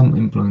 Some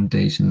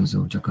implementations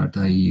of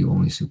Jakarta EE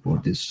only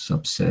support this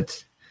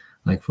subset.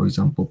 Like, for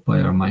example,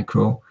 PyR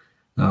Micro,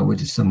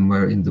 which is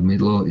somewhere in the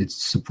middle. It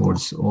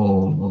supports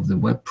all of the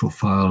web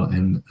profile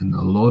and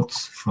a lot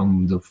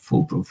from the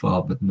full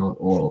profile, but not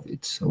all of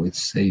it. So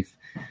it's safe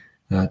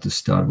to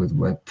start with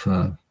web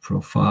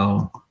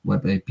profile,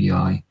 web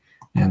API,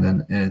 and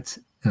then add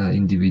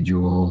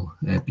individual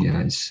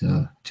APIs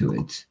to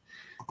it.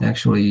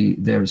 Actually,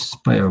 there's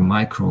PyR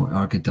Micro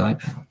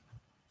archetype.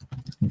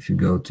 If you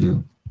go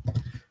to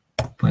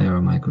PyR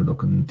Micro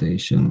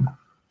documentation,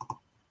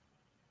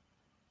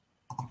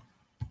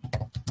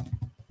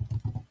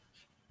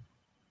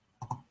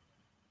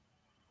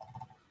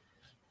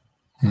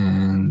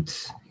 and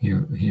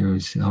here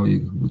is how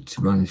you would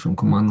run it from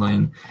command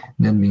line.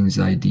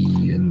 NetBeans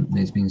ID and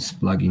NetBeans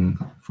plugin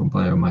from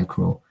PyR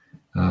Micro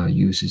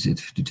uses it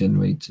to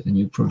generate a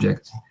new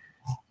project,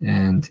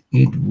 and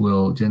it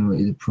will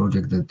generate a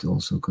project that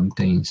also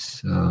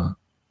contains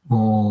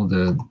all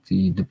the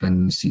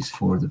dependencies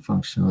for the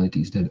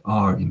functionalities that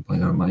are in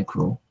PyR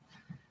Micro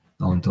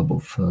on top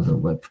of the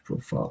web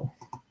profile.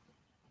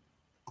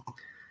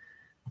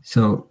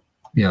 So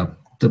yeah,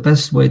 the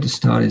best way to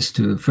start is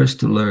to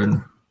first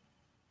learn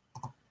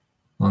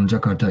on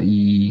Jakarta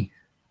EE.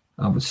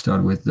 I would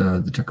start with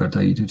the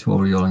Jakarta EE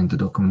tutorial in the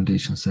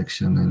documentation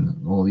section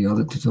and all the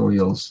other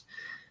tutorials.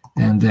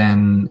 And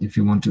then if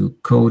you want to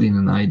code in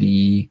an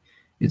IDE,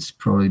 it's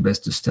probably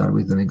best to start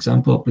with an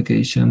example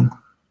application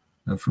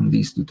from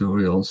these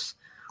tutorials.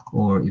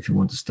 Or if you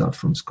want to start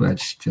from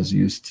scratch, just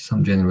use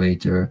some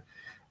generator.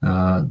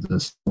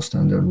 The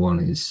standard one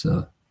is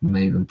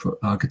Maven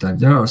archetype.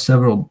 There are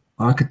several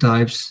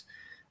archetypes.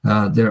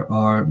 There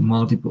are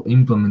multiple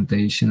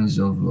implementations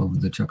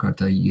of the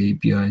Jakarta EE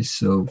API.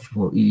 So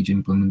for each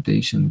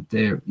implementation,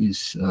 there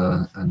is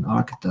an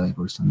archetype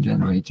or some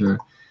generator.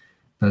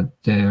 But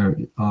there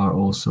are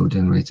also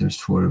generators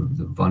for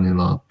the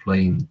vanilla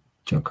plain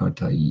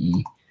Jakarta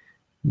EE.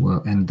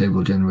 Well, and they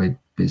will generate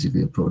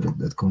basically a project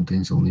that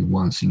contains only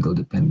one single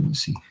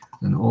dependency.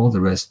 And all the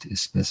rest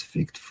is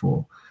specific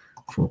for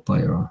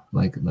PyR,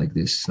 like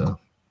this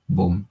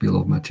BOM, bill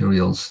of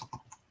materials,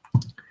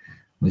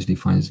 which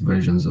defines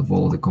versions of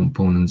all the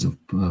components of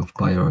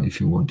PyR if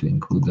you want to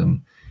include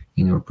them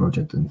in your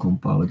project and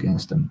compile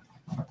against them.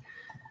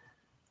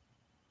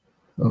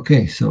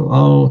 Okay, so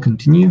I'll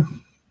continue.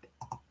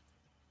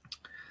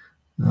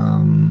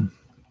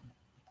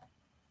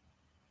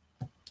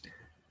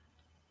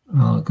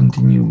 I'll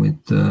continue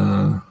with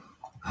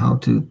how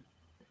to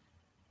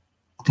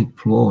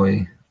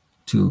deploy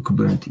to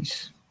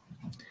Kubernetes.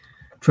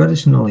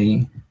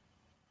 Traditionally,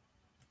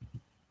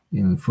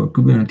 for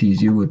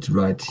Kubernetes, you would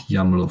write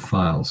YAML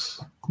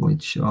files,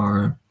 which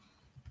are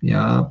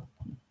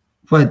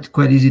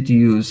quite easy to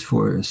use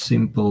for a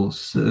simple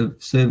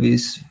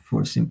service,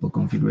 for simple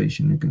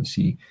configuration. You can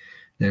see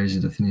there is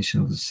a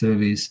definition of the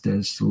service.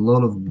 There's a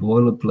lot of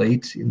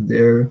boilerplate in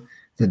there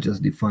that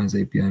just defines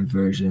API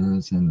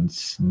versions and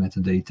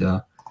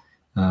metadata.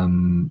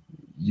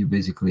 You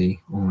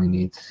basically only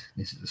need,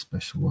 this is a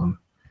special one.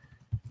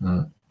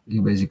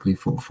 You basically,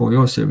 for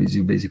your service,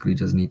 you basically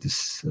just need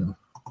this.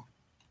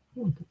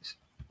 What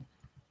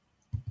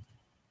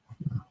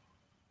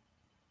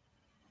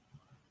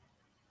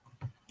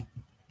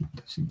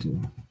does it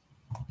do?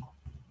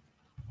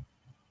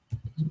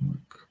 Doesn't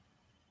work.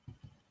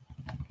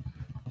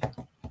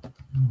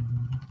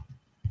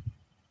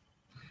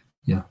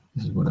 Yeah,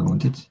 this is what I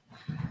wanted.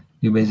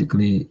 You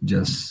basically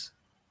just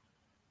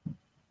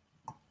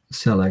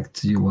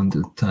select, you want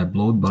the type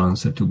load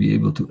balancer to be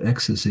able to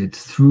access it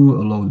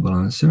through a load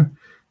balancer.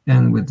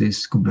 And with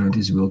this,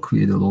 Kubernetes will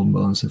create a load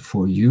balancer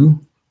for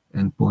you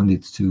and point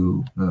it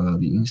to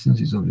the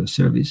instances of your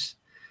service.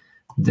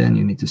 Then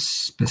you need to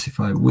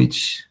specify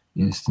which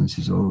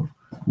instances or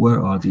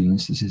where are the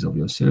instances of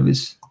your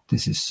service.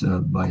 This is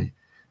by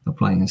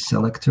applying a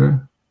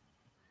selector.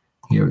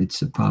 Here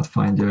it's a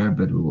pathfinder,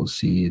 but we will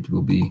see it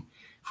will be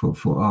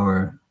for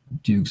our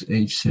Dukes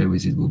H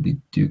service, it will be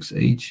Dukes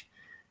H.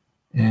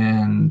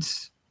 And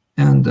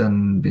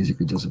then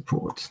basically just a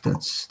port.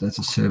 That's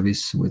a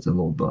service with a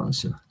load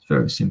balancer. It's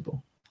very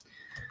simple.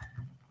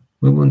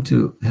 We want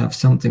to have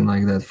something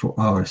like that for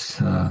our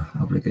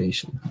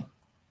application.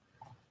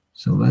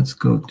 So let's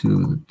go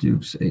to the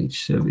Dukes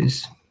H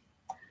service.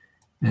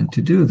 And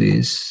to do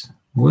this,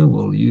 we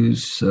will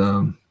use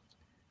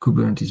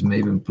Kubernetes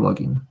Maven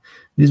plugin.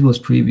 This was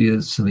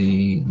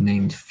previously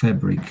named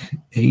Fabric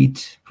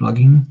 8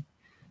 plugin.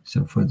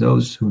 So for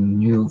those who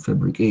knew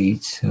Fabric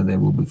 8, they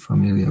will be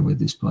familiar with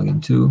this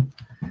plugin too.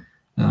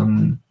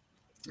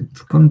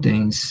 It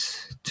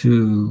contains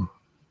two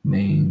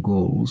main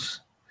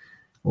goals.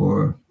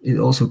 or it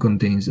also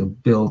contains a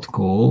build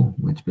call,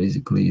 which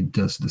basically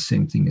does the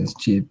same thing as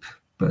zip,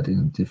 but in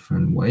a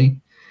different way.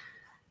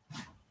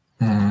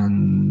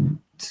 And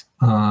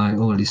I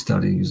already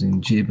started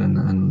using zip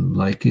and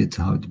like it,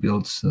 how it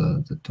builds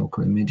the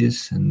Docker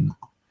images and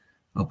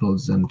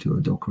uploads them to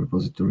a Docker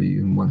repository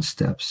in one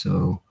step.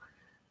 So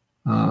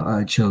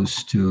I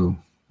chose to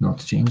not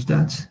change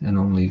that and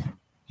only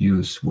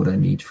use what I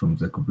need from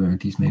the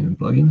Kubernetes Maven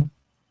plugin.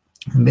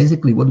 And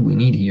basically what we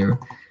need here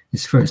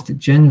is first to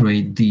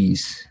generate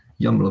these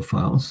YAML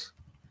files,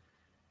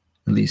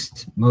 at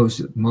least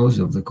most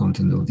of the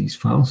content of these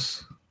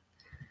files,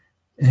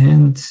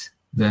 and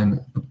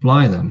then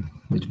apply them,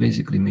 which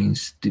basically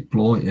means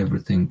deploy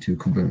everything to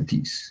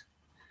Kubernetes.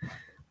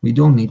 We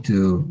don't need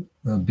to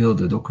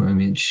build a Docker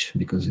image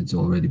because it's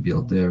already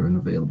built there and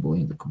available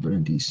in the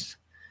Kubernetes,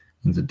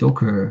 in the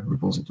Docker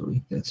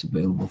repository that's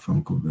available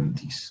from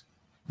Kubernetes.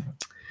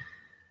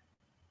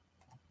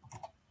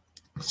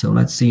 So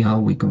let's see how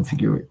we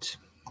configure it.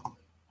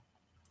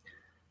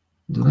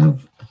 Don't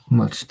have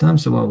much time,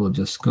 so I will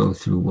just go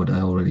through what I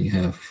already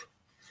have.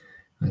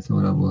 I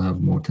thought I will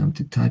have more time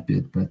to type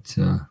it, but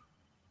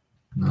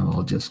now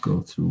I'll just go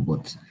through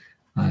what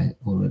I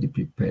already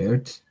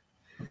prepared.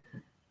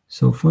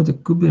 So for the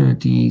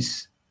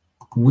Kubernetes,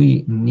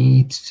 we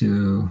need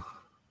to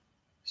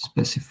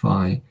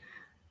specify,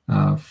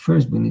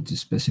 first we need to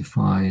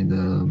specify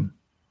the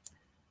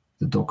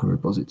Docker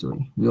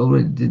repository. We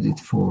already did it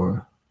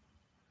for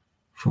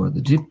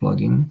the zip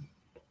plugin,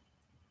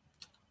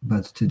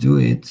 but to do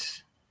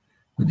it,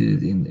 we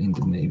did it in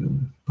the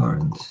Maven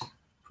parent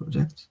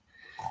project.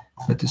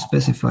 But to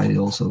specify it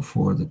also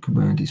for the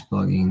Kubernetes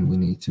plugin, we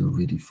need to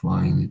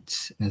redefine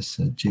it as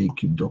a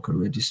JKube Docker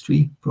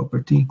registry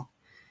property,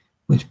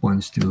 which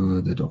points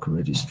to the Docker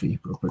registry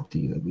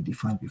property that we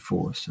defined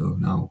before. So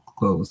now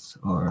both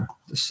are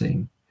the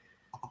same.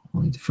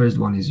 Only the first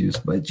one is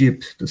used by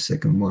zip, the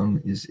second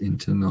one is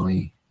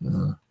internally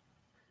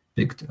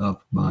picked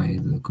up by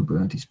the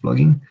Kubernetes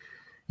plugin.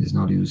 It's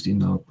not used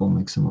in our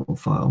POM XML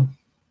file.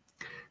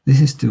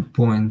 This is to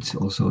point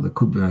also the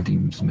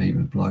Kubernetes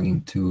Maven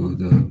plugin to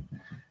the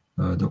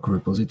Docker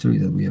repository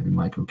that we have in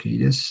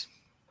microkdis.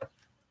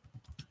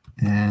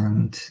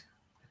 And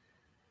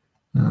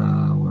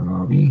where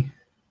are we?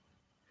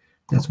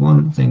 That's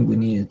one thing we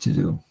needed to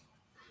do.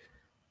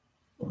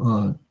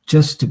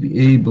 Just to be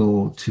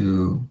able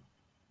to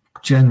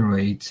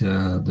generate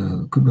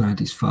the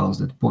Kubernetes files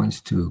that points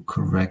to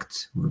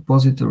correct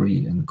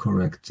repository and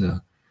correct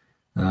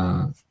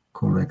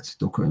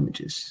Docker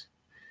images.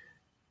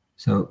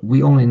 So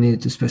we only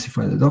need to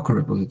specify the Docker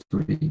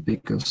repository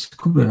because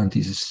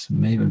Kubernetes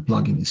Maven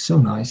plugin is so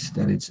nice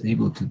that it's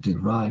able to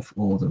derive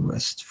all the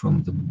rest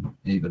from the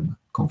Maven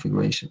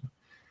configuration.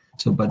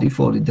 So by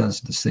default, it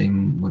does the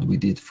same what we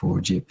did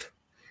for zip.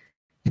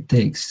 It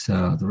takes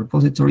the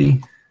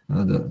repository,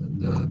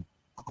 the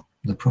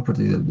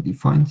property that we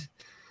defined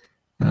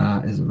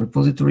as a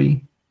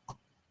repository.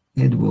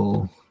 It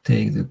will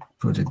take the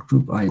project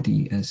group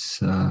ID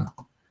as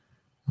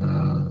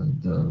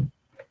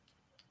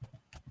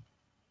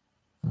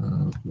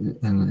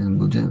and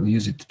we'll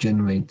use it to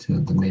generate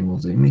the name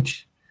of the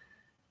image,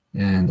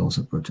 and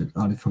also project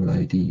artifact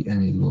ID,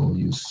 and it will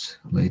use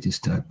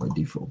latest tag by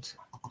default.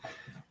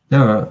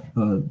 There are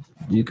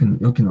you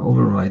can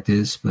override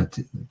this, but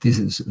this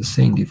is the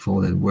same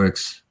default that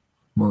works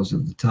most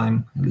of the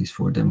time, at least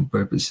for demo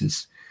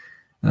purposes.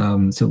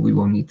 So we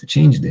won't need to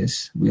change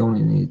this. We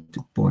only need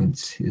to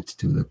point it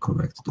to the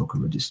correct Docker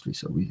registry.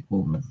 So we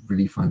will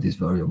redefine this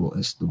variable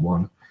as the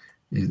one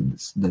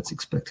that's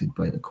expected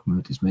by the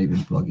Kubernetes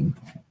Maven plugin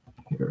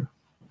here,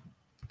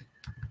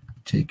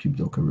 JKube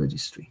Docker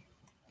registry.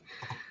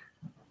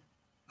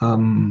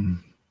 Another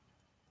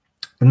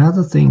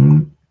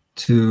thing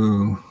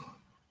to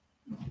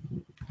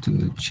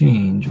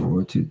change,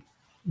 or to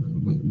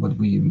what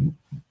we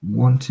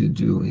want to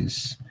do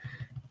is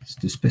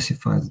to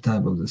specify the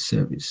type of the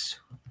service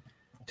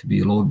to be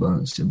a load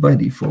balancer. By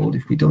default,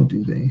 if we don't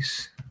do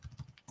this,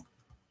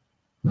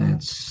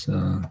 let's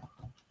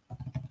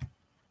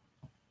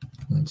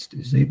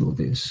disable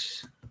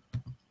this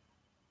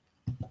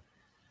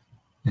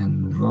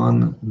and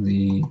run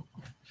the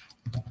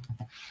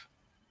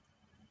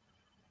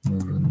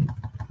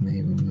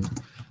Maven.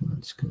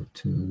 Let's go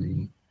to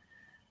the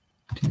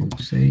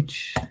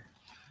TXH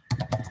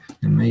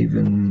and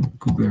Maven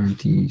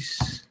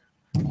Kubernetes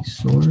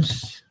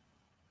resource.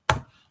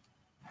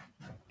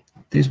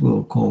 This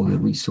will call the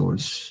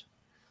resource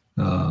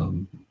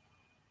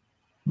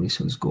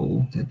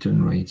goal that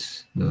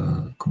generates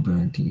the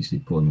Kubernetes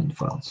deployment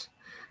files.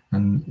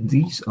 And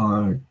these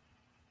are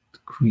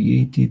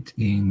created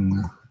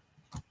in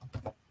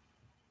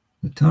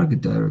the target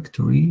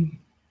directory.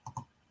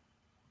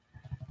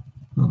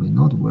 Probably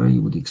not where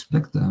you would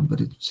expect them,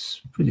 but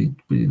it's pretty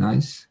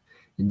nice.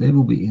 And they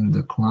will be in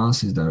the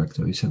classes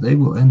directory, so they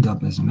will end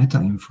up as meta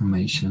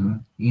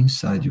information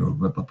inside your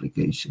web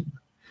application.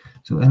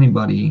 So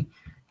anybody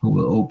who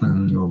will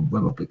open your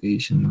web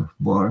application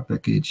var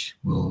package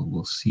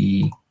will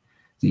see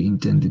the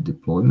intended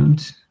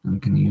deployment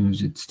and can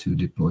use it to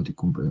deploy to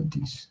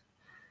Kubernetes.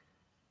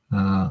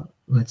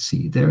 Let's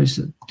see, there is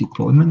a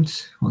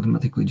deployment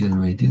automatically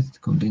generated.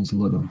 It contains a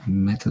lot of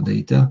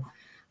metadata,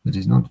 but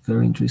is not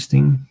very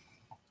interesting.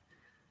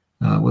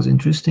 What's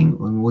interesting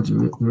and what's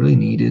really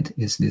needed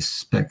is this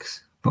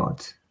specs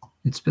part.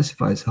 It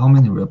specifies how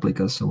many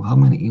replicas, so how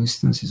many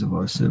instances of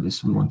our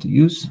service we want to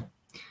use.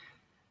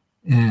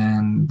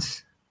 And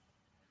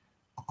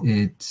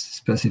it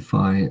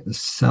specifies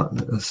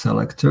a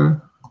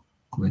selector,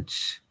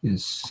 which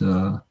is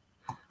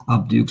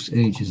updukes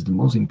age is the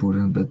most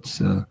important, but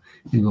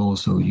it will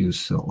also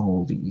use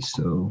all these.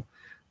 So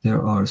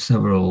there are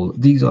several,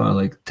 these are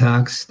like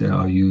tags that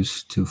are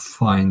used to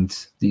find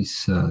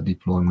this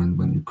deployment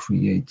when you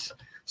create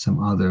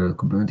some other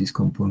Kubernetes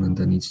component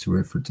that needs to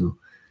refer to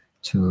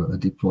a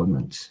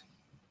deployment.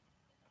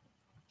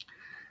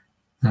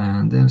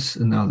 And there's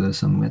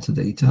some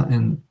metadata.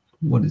 And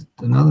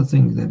another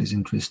thing that is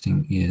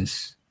interesting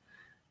is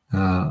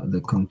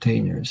the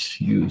containers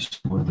used,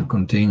 or the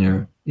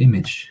container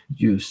image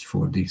used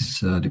for these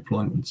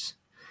deployments.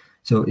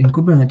 So in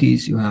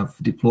Kubernetes, you have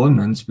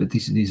deployments, but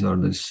these are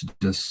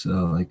just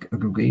like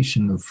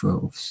aggregation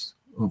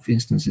of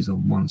instances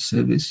of one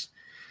service.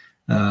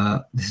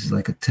 This is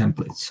like a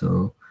template.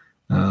 So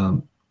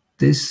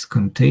this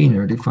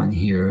container defined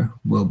here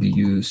will be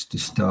used to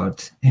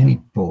start any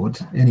pod,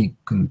 any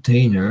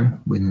container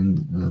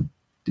within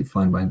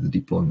defined by the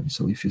deployment.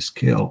 So if you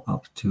scale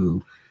up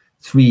to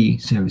 3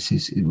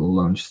 services, it will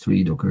launch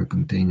 3 Docker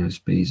containers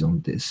based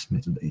on this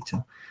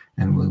metadata,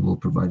 and we will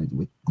provide it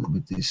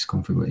with this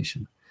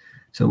configuration.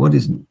 So what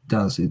it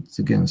does, it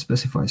again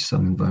specifies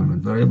some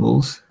environment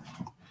variables.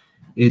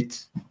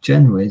 It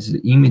generates the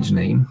image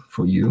name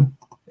for you,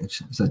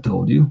 as I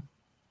told you.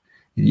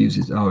 It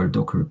uses our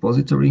Docker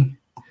repository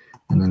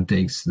and then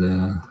takes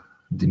the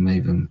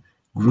Maven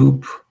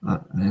group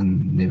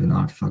and Maven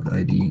artifact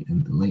ID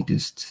and the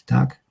latest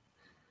tag,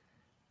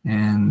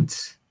 and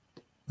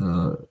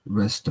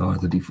rest are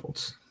the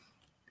defaults.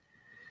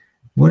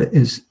 What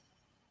is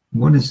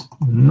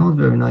not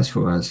very nice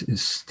for us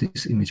is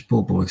this image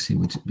pull policy,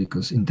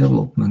 because in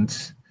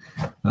development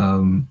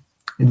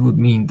it would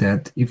mean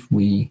that if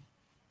we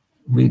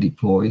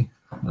redeploy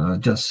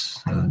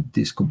just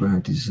this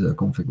Kubernetes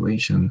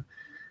configuration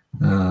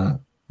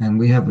and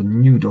we have a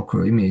new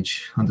Docker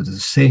image under the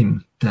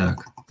same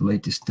tag, the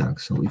latest tag.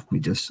 So if we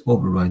just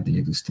override the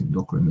existing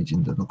Docker image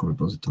in the Docker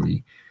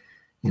repository,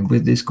 and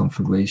with this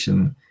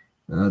configuration,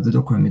 the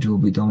Docker image will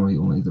be done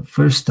only the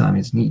first time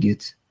it's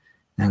needed,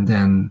 and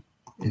then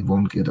it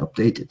won't get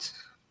updated,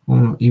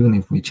 even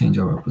if we change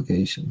our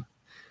application.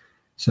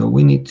 So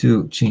we need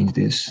to change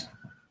this,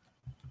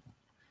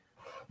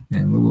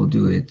 and we will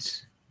do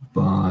it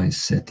by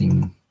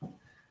setting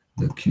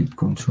the kube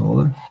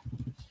controller.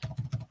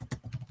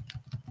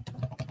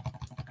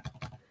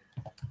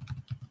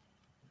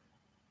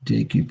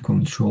 JKube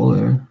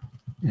controller,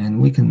 and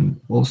we can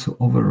also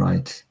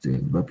overwrite the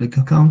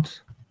replica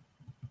count,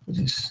 which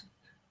is,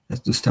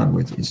 to start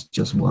with, is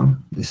just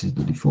 1. This is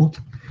the default.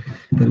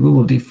 But we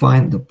will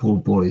define the pull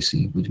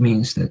policy, which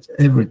means that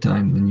every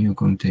time a new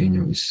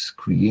container is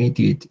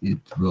created, it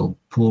will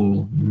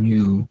pull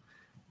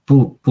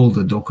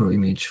the Docker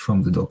image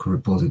from the Docker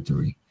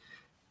repository.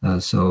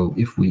 So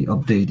if we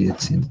update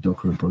it in the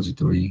Docker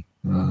repository,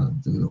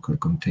 the Docker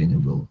container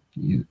will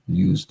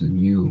use the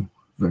new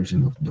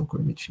version of the Docker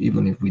image,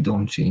 even if we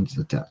don't change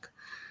the tag.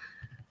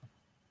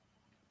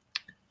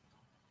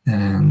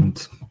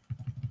 And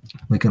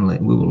we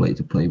will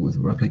later play with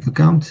replica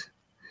count.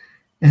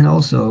 And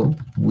also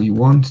we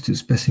want to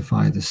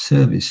specify the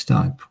service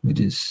type,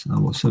 which is, I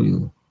will show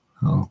you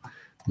how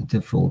the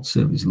default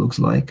service looks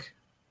like.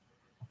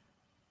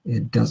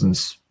 It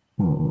doesn't,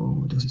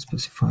 does it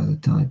specify the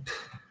type?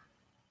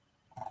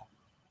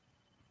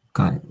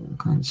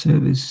 Kind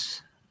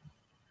service.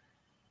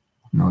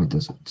 No, it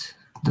doesn't.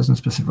 It doesn't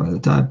specify the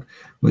type,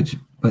 which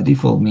by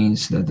default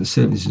means that the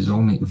service is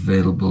only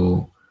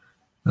available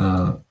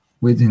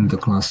within the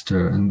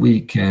cluster, and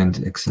we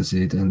can't access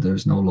it, and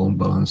there's no load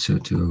balancer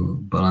to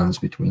balance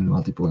between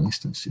multiple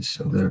instances.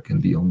 So there can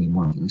be only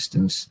one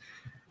instance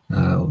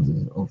of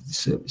the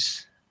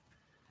service.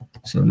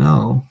 So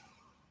now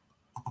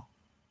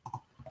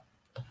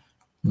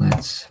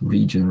let's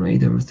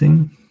regenerate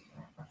everything.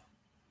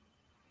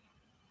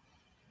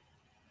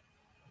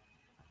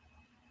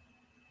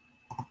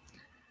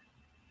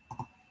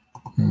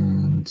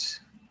 And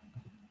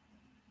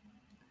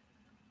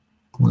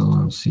we'll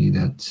now see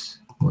that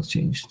what's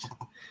changed.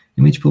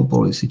 Image pull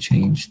policy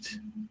changed,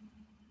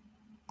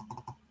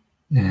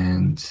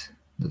 and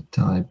the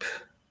type,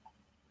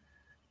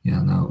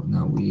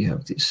 now we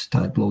have this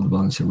type load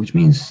balancer, which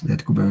means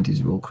that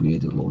Kubernetes will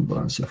create a load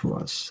balancer for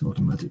us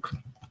automatically.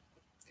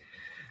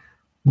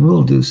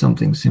 We'll do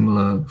something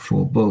similar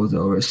for both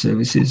our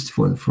services,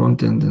 for the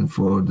front end and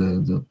for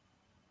the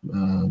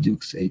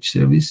Duke's H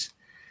service.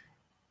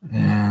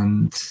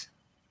 And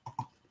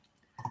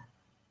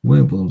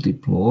we will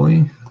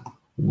deploy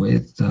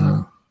with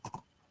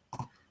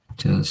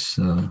just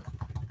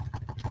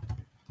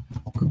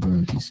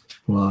Kubernetes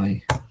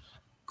apply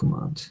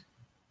command.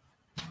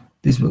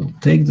 This will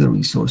take the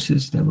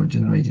resources that were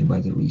generated by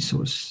the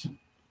resource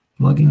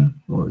plugin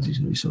or this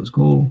resource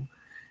goal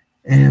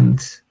and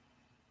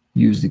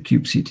use the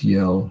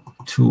kubectl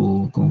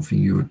tool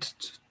configured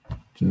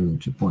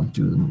to point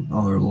to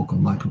our local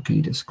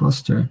micro-Kubernetes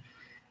cluster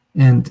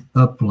and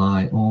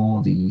apply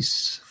all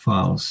these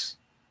files.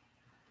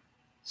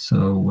 So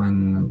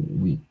when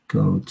we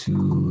go to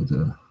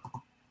the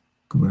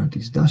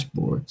Kubernetes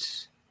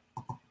dashboards,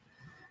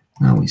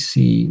 now we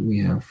see we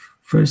have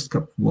first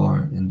cup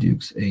var and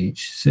Duke's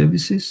H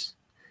services.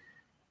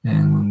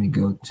 And when we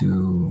go to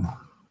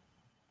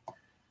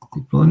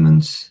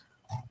deployments,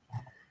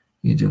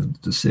 each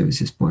of the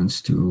services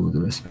points to the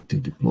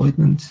respective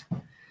deployment.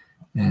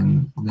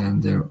 And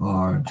then there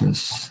are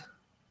just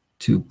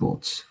 2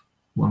 pods,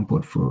 1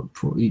 pod for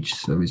each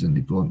service and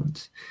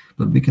deployment.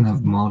 But we can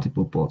have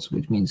multiple pods,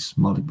 which means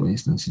multiple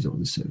instances of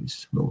the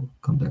service. We'll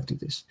come back to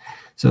this.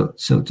 So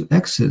to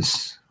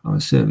access our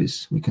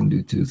service, we can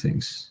do 2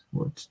 things.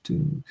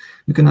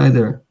 We can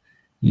either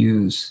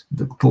use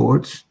the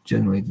port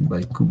generated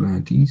by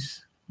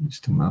Kubernetes,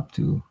 just to map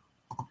to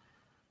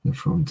the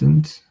front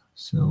end.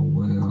 So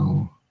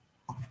we'll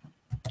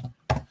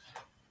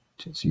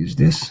just use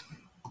this.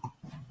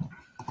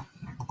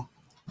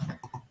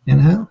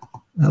 And hello,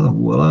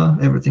 voila,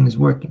 everything is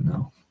working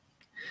now.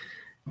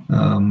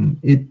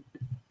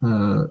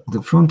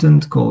 The front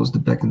end calls the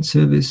backend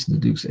service, the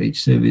Duke's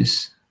H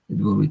service. It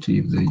will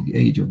retrieve the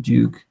age of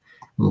Duke,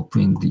 will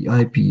print the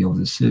IP of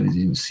the service.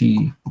 You can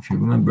see, if you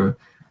remember,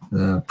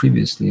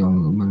 previously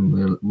when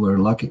we were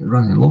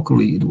running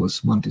locally, it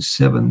was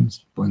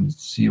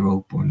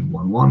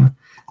 127.0.11.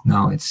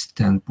 Now it's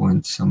 10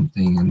 point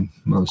something, and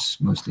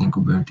mostly in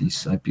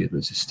Kubernetes IP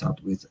addresses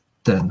start with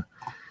 10.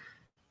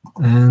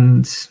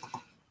 And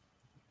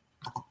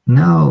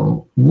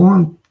now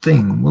one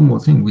more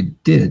thing we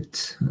did,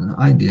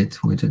 I did,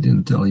 which I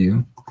didn't tell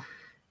you,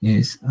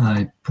 is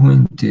I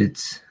pointed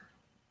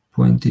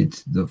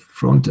the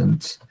front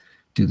end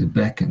to the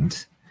back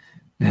end,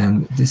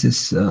 and this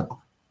is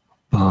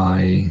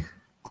by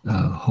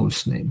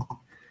host name.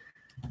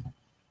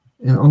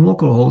 And on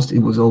localhost, it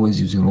was always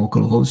using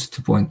localhost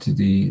to point to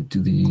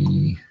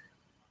the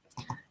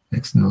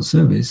external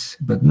service,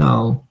 but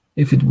now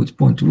if it would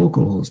point to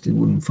localhost, it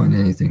wouldn't find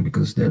anything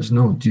because there's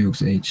no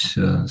Duke's H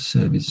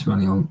service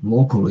running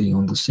locally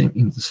in the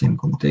same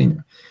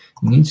container.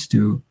 It needs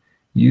to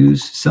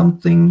use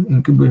something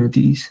in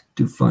Kubernetes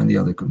to find the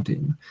other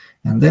container,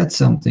 and that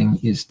something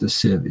is the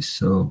service.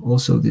 So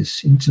also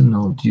this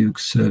internal Duke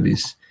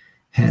service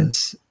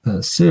has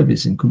a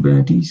service in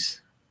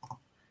Kubernetes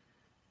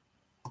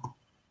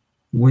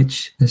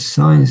which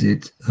assigns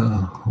it a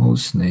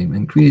host name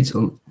and creates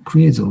a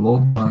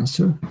load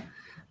balancer.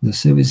 The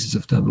services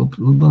of type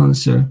load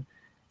balancer,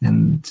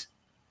 and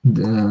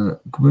the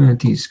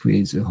Kubernetes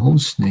creates a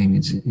host name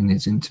in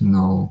its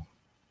internal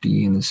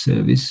DNS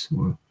service,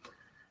 or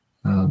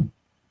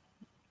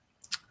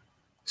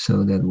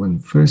so that when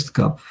first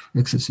cup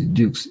accesses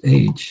Duke's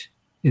H,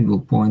 it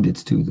will point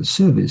it to the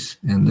service,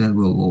 and that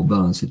will load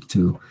balance it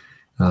to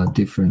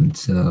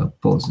different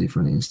pods,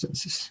 different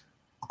instances.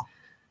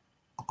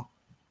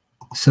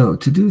 So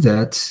to do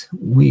that,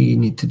 we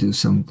need to do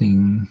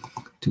something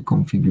to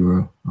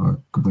configure our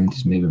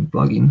Kubernetes Maven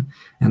plugin.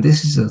 And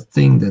this is a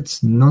thing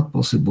that's not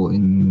possible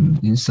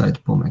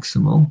inside POM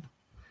XML,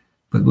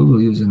 but we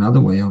will use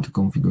another way how to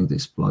configure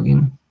this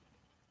plugin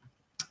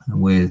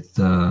with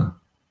a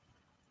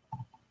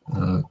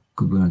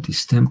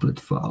Kubernetes template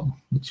file,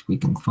 which we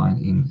can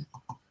find in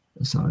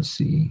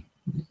src.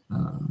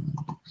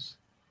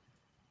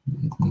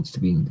 It needs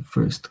to be in the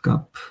first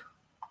cup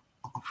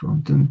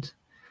front end.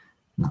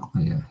 No,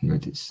 yeah, here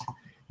it is.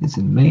 It's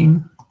in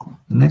main.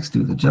 Next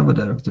to the Java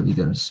directory,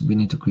 we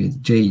need to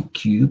create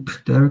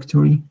jkube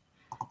directory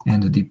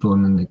and a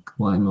deployment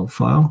YML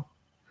file,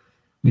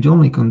 which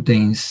only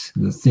contains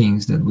the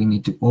things that we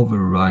need to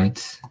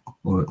overwrite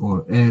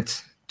or add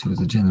to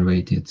the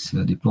generated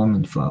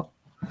deployment file.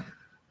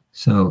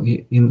 So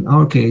in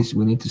our case,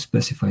 we need to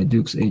specify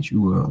Duke's H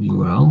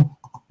URL,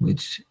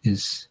 which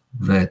is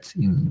read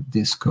in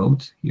this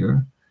code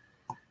here.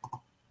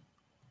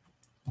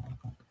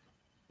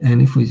 And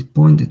if we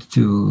point it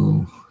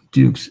to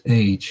Duke's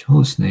H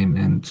hostname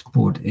and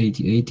port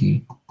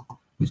 8080,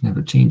 which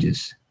never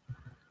changes,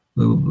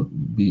 we will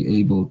be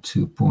able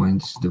to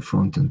point the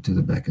front end to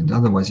the back end.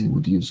 Otherwise, it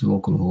would use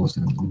localhost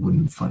and we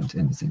wouldn't find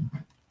anything.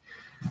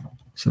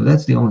 So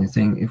that's the only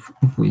thing. If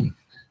we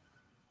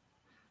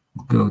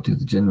go to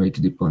the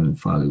generated deployment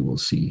file, you will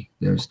see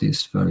there's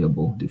this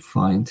variable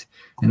defined,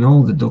 and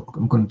all the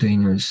Docker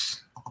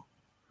containers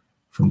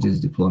from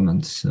these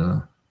deployments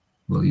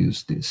will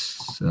use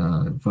this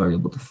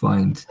variable to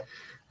find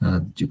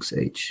Duke's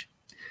H.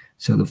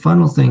 So the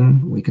final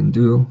thing we can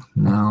do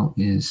now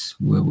is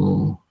we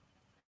will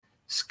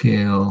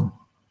scale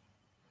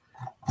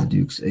the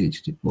Duke's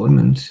H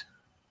deployment.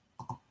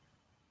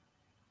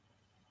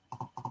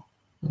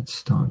 Let's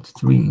start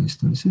 3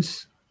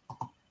 instances.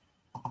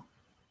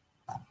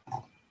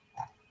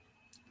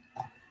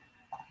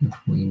 If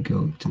we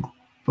go to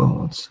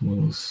pods,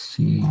 we'll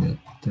see that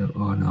there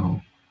are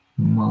now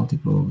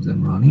multiple of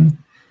them running,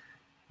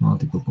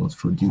 multiple pods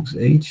for Duke's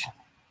H.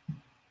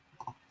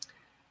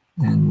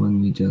 And when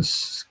we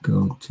just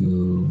go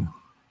to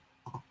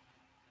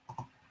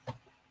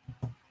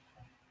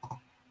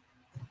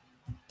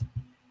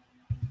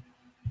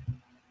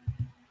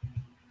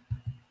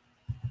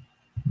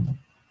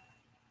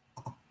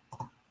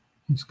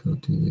let's go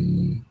to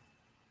the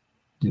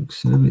Duke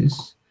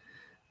service,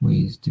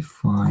 we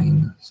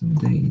define some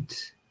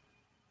date.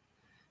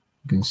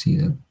 You can see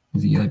that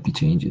the IP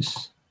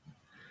changes.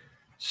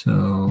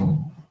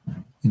 So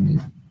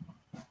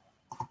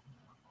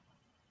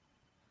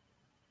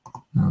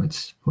now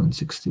it's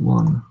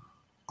 0.61.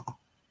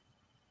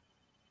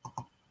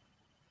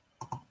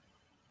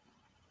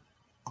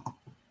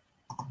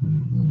 Let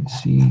me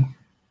see.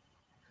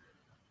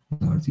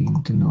 What are the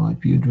internal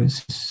IP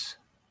addresses?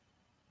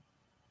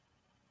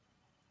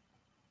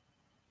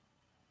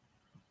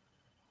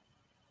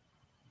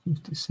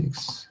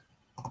 $56.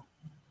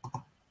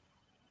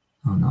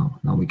 Oh no,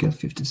 now we get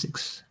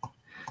 56.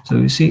 So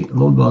you see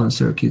load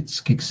balancer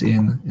kicks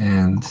in,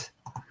 and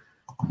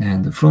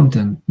the front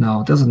end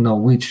now doesn't know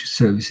which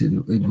service it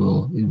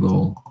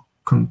will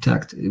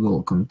contact. It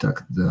will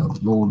contact the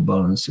load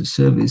balancer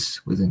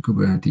service within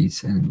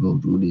Kubernetes, and it will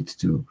route it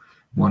to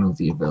one of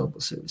the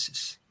available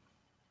services.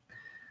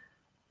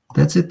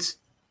 That's it.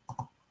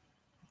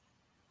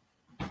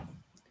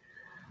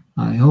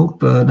 I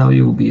hope now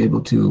you will be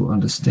able to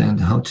understand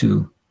how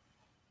to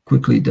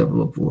quickly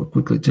develop or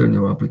quickly turn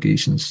your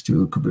applications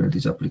to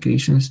Kubernetes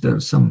applications. There are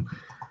some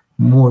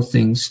more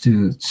things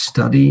to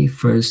study.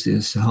 First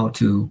is how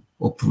to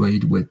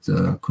operate with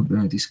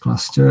Kubernetes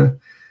cluster.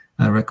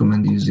 I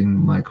recommend using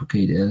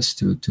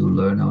microKDS to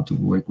learn how to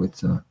work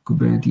with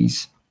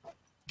Kubernetes.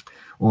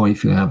 Or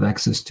if you have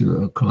access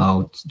to a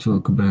cloud, to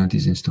a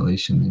Kubernetes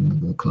installation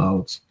in the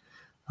clouds,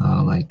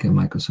 like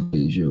Microsoft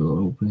Azure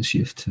or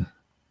OpenShift,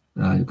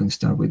 you can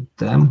start with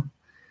them.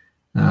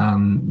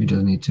 You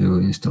just need to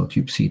install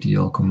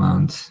kubectl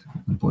command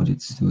and put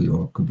it to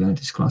your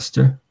Kubernetes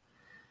cluster.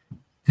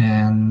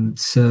 And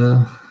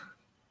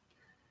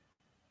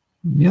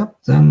yep,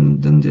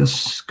 then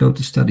just go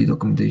to study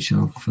documentation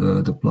of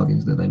the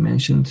plugins that I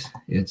mentioned.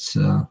 It's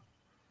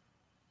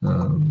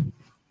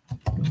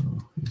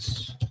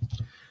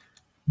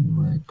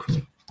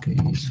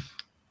microKDS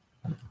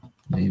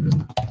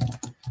Maven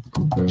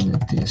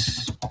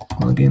Kubernetes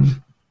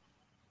plugin.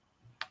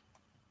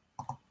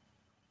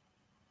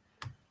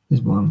 This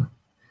one,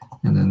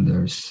 and then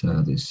there's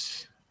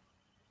this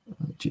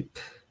chip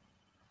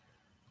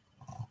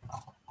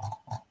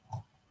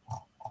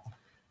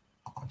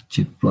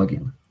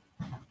plugin.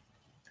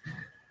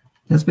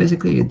 That's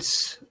basically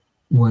it's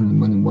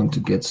when you want to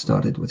get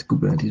started with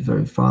Kubernetes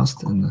very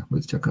fast and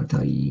with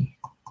Jakarta EE.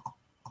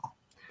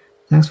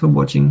 Thanks for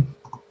watching.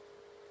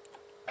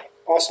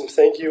 Awesome,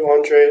 thank you,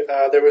 Ondrej.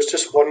 There was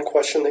just one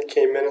question that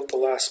came in at the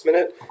last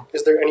minute.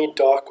 Is there any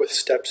doc with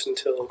steps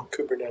until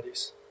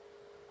Kubernetes?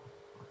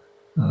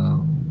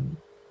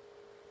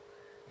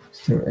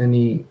 Is there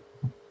any?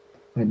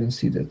 I don't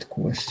see that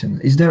question.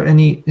 Is there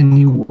any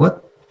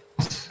what?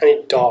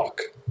 Any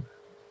doc,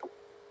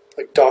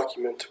 like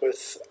document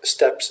with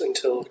steps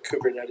until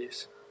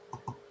Kubernetes?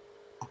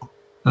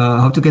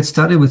 How to get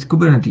started with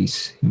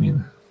Kubernetes? You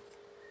mean?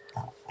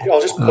 Yeah,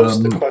 I'll just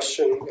post the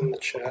question in the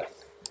chat.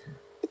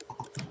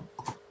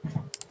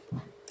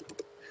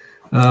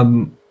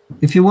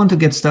 If you want to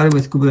get started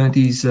with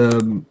Kubernetes,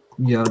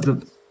 yeah,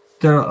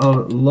 there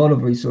are a lot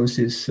of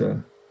resources.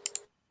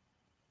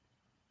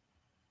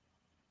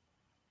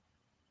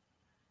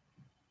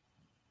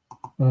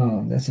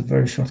 That's a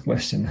very short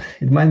question.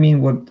 It might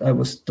mean what I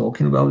was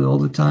talking about all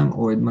the time,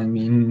 or it might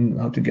mean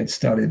how to get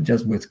started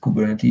just with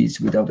Kubernetes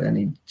without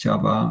any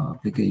Java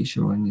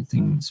application or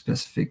anything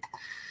specific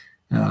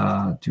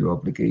to your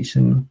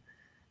application.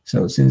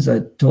 So since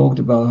I talked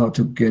about how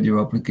to get your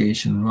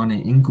application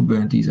running in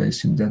Kubernetes, I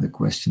assume that the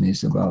question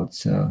is about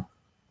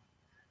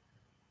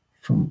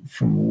from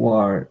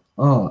where.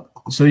 Oh,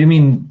 so you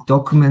mean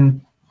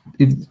document?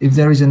 If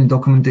there is any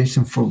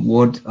documentation for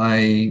what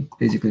I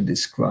basically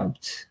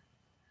described.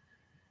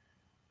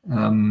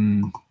 I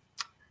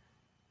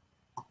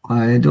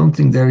don't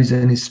think there is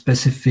any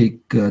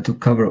specific to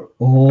cover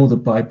all the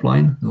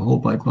pipeline, the whole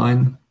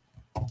pipeline.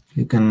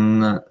 You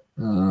can,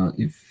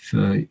 if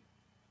you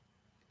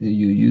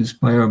use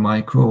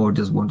PyRMicro or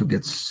just want to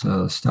get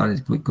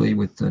started quickly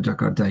with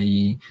Jakarta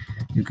EE,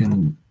 you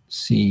can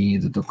see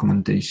the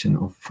documentation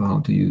of how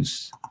to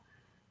use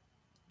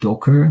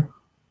Docker.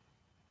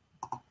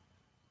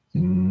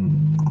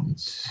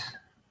 It's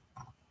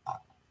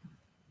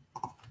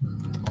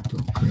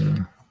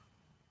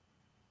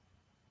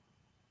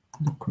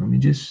Docker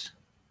images.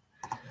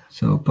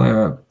 So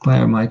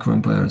PyRMicro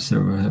and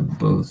PyRServer have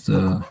both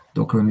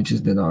Docker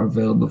images that are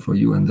available for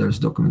you, and there's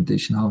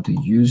documentation how to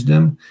use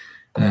them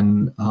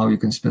and how you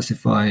can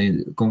specify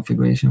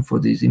configuration for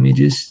these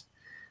images.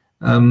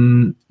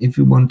 If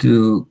you want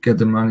to get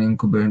them running in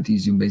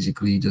Kubernetes, you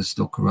basically just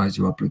Dockerize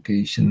your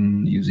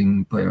application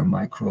using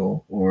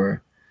PyRMicro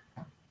or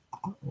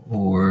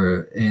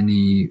or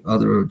any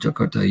other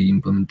Jakarta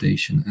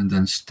implementation, and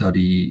then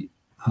study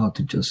how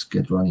to just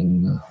get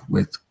running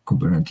with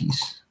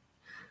Kubernetes.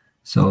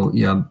 So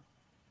yeah,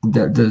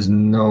 there's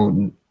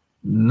no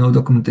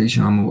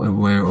documentation I'm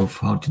aware of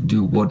how to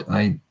do what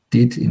I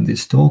did in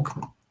this talk,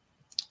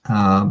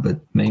 but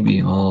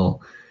maybe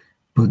I'll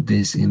put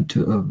this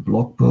into a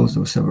blog post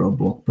or several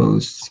blog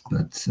posts,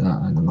 but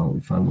I don't know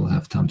if I will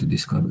have time to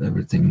describe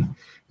everything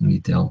in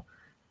detail.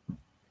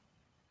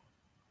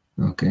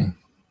 Okay,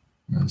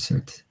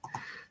 answered.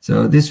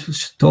 So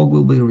this talk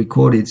will be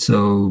recorded,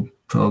 so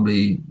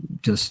probably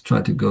just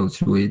try to go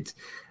through it,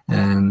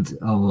 and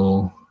I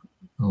will,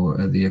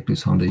 or the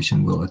Eclipse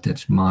Foundation will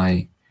attach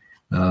my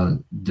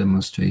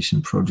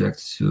demonstration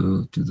project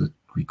to the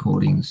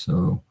recording.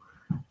 So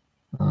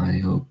I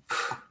hope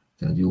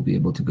that you'll be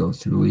able to go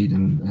through it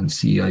and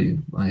see I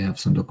have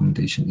some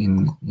documentation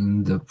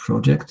in the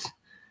project,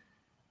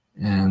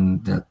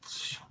 and that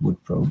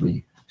would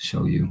probably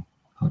show you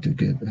how to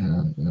get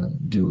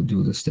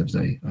do the steps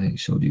I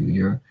showed you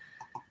here.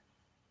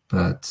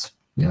 But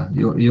yeah,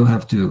 you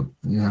have to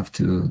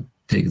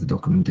take the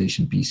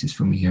documentation pieces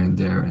from here and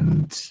there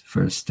and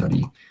first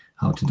study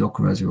how to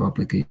Dockerize your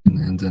application,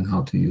 and then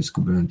how to use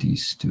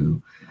Kubernetes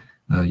to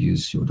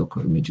use your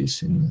Docker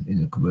images in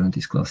a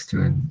Kubernetes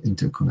cluster and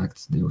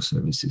interconnect your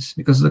services.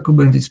 Because the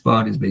Kubernetes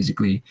part is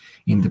basically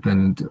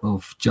independent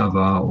of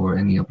Java or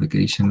any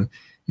application.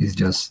 It's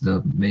just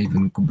the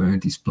Maven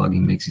Kubernetes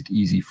plugin makes it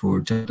easy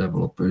for Java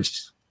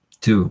developers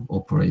to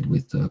operate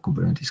with the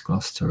Kubernetes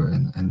cluster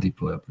and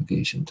deploy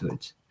application to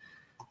it.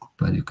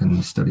 But you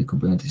can study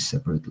Kubernetes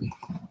separately.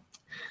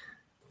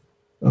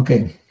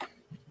 Okay.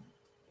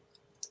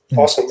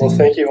 Awesome. Well,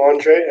 thank you,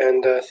 Ondrej,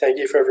 and thank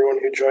you for everyone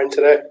who joined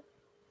today.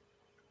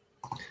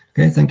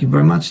 Okay, thank you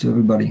very much to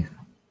everybody.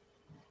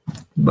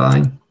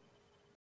 Bye.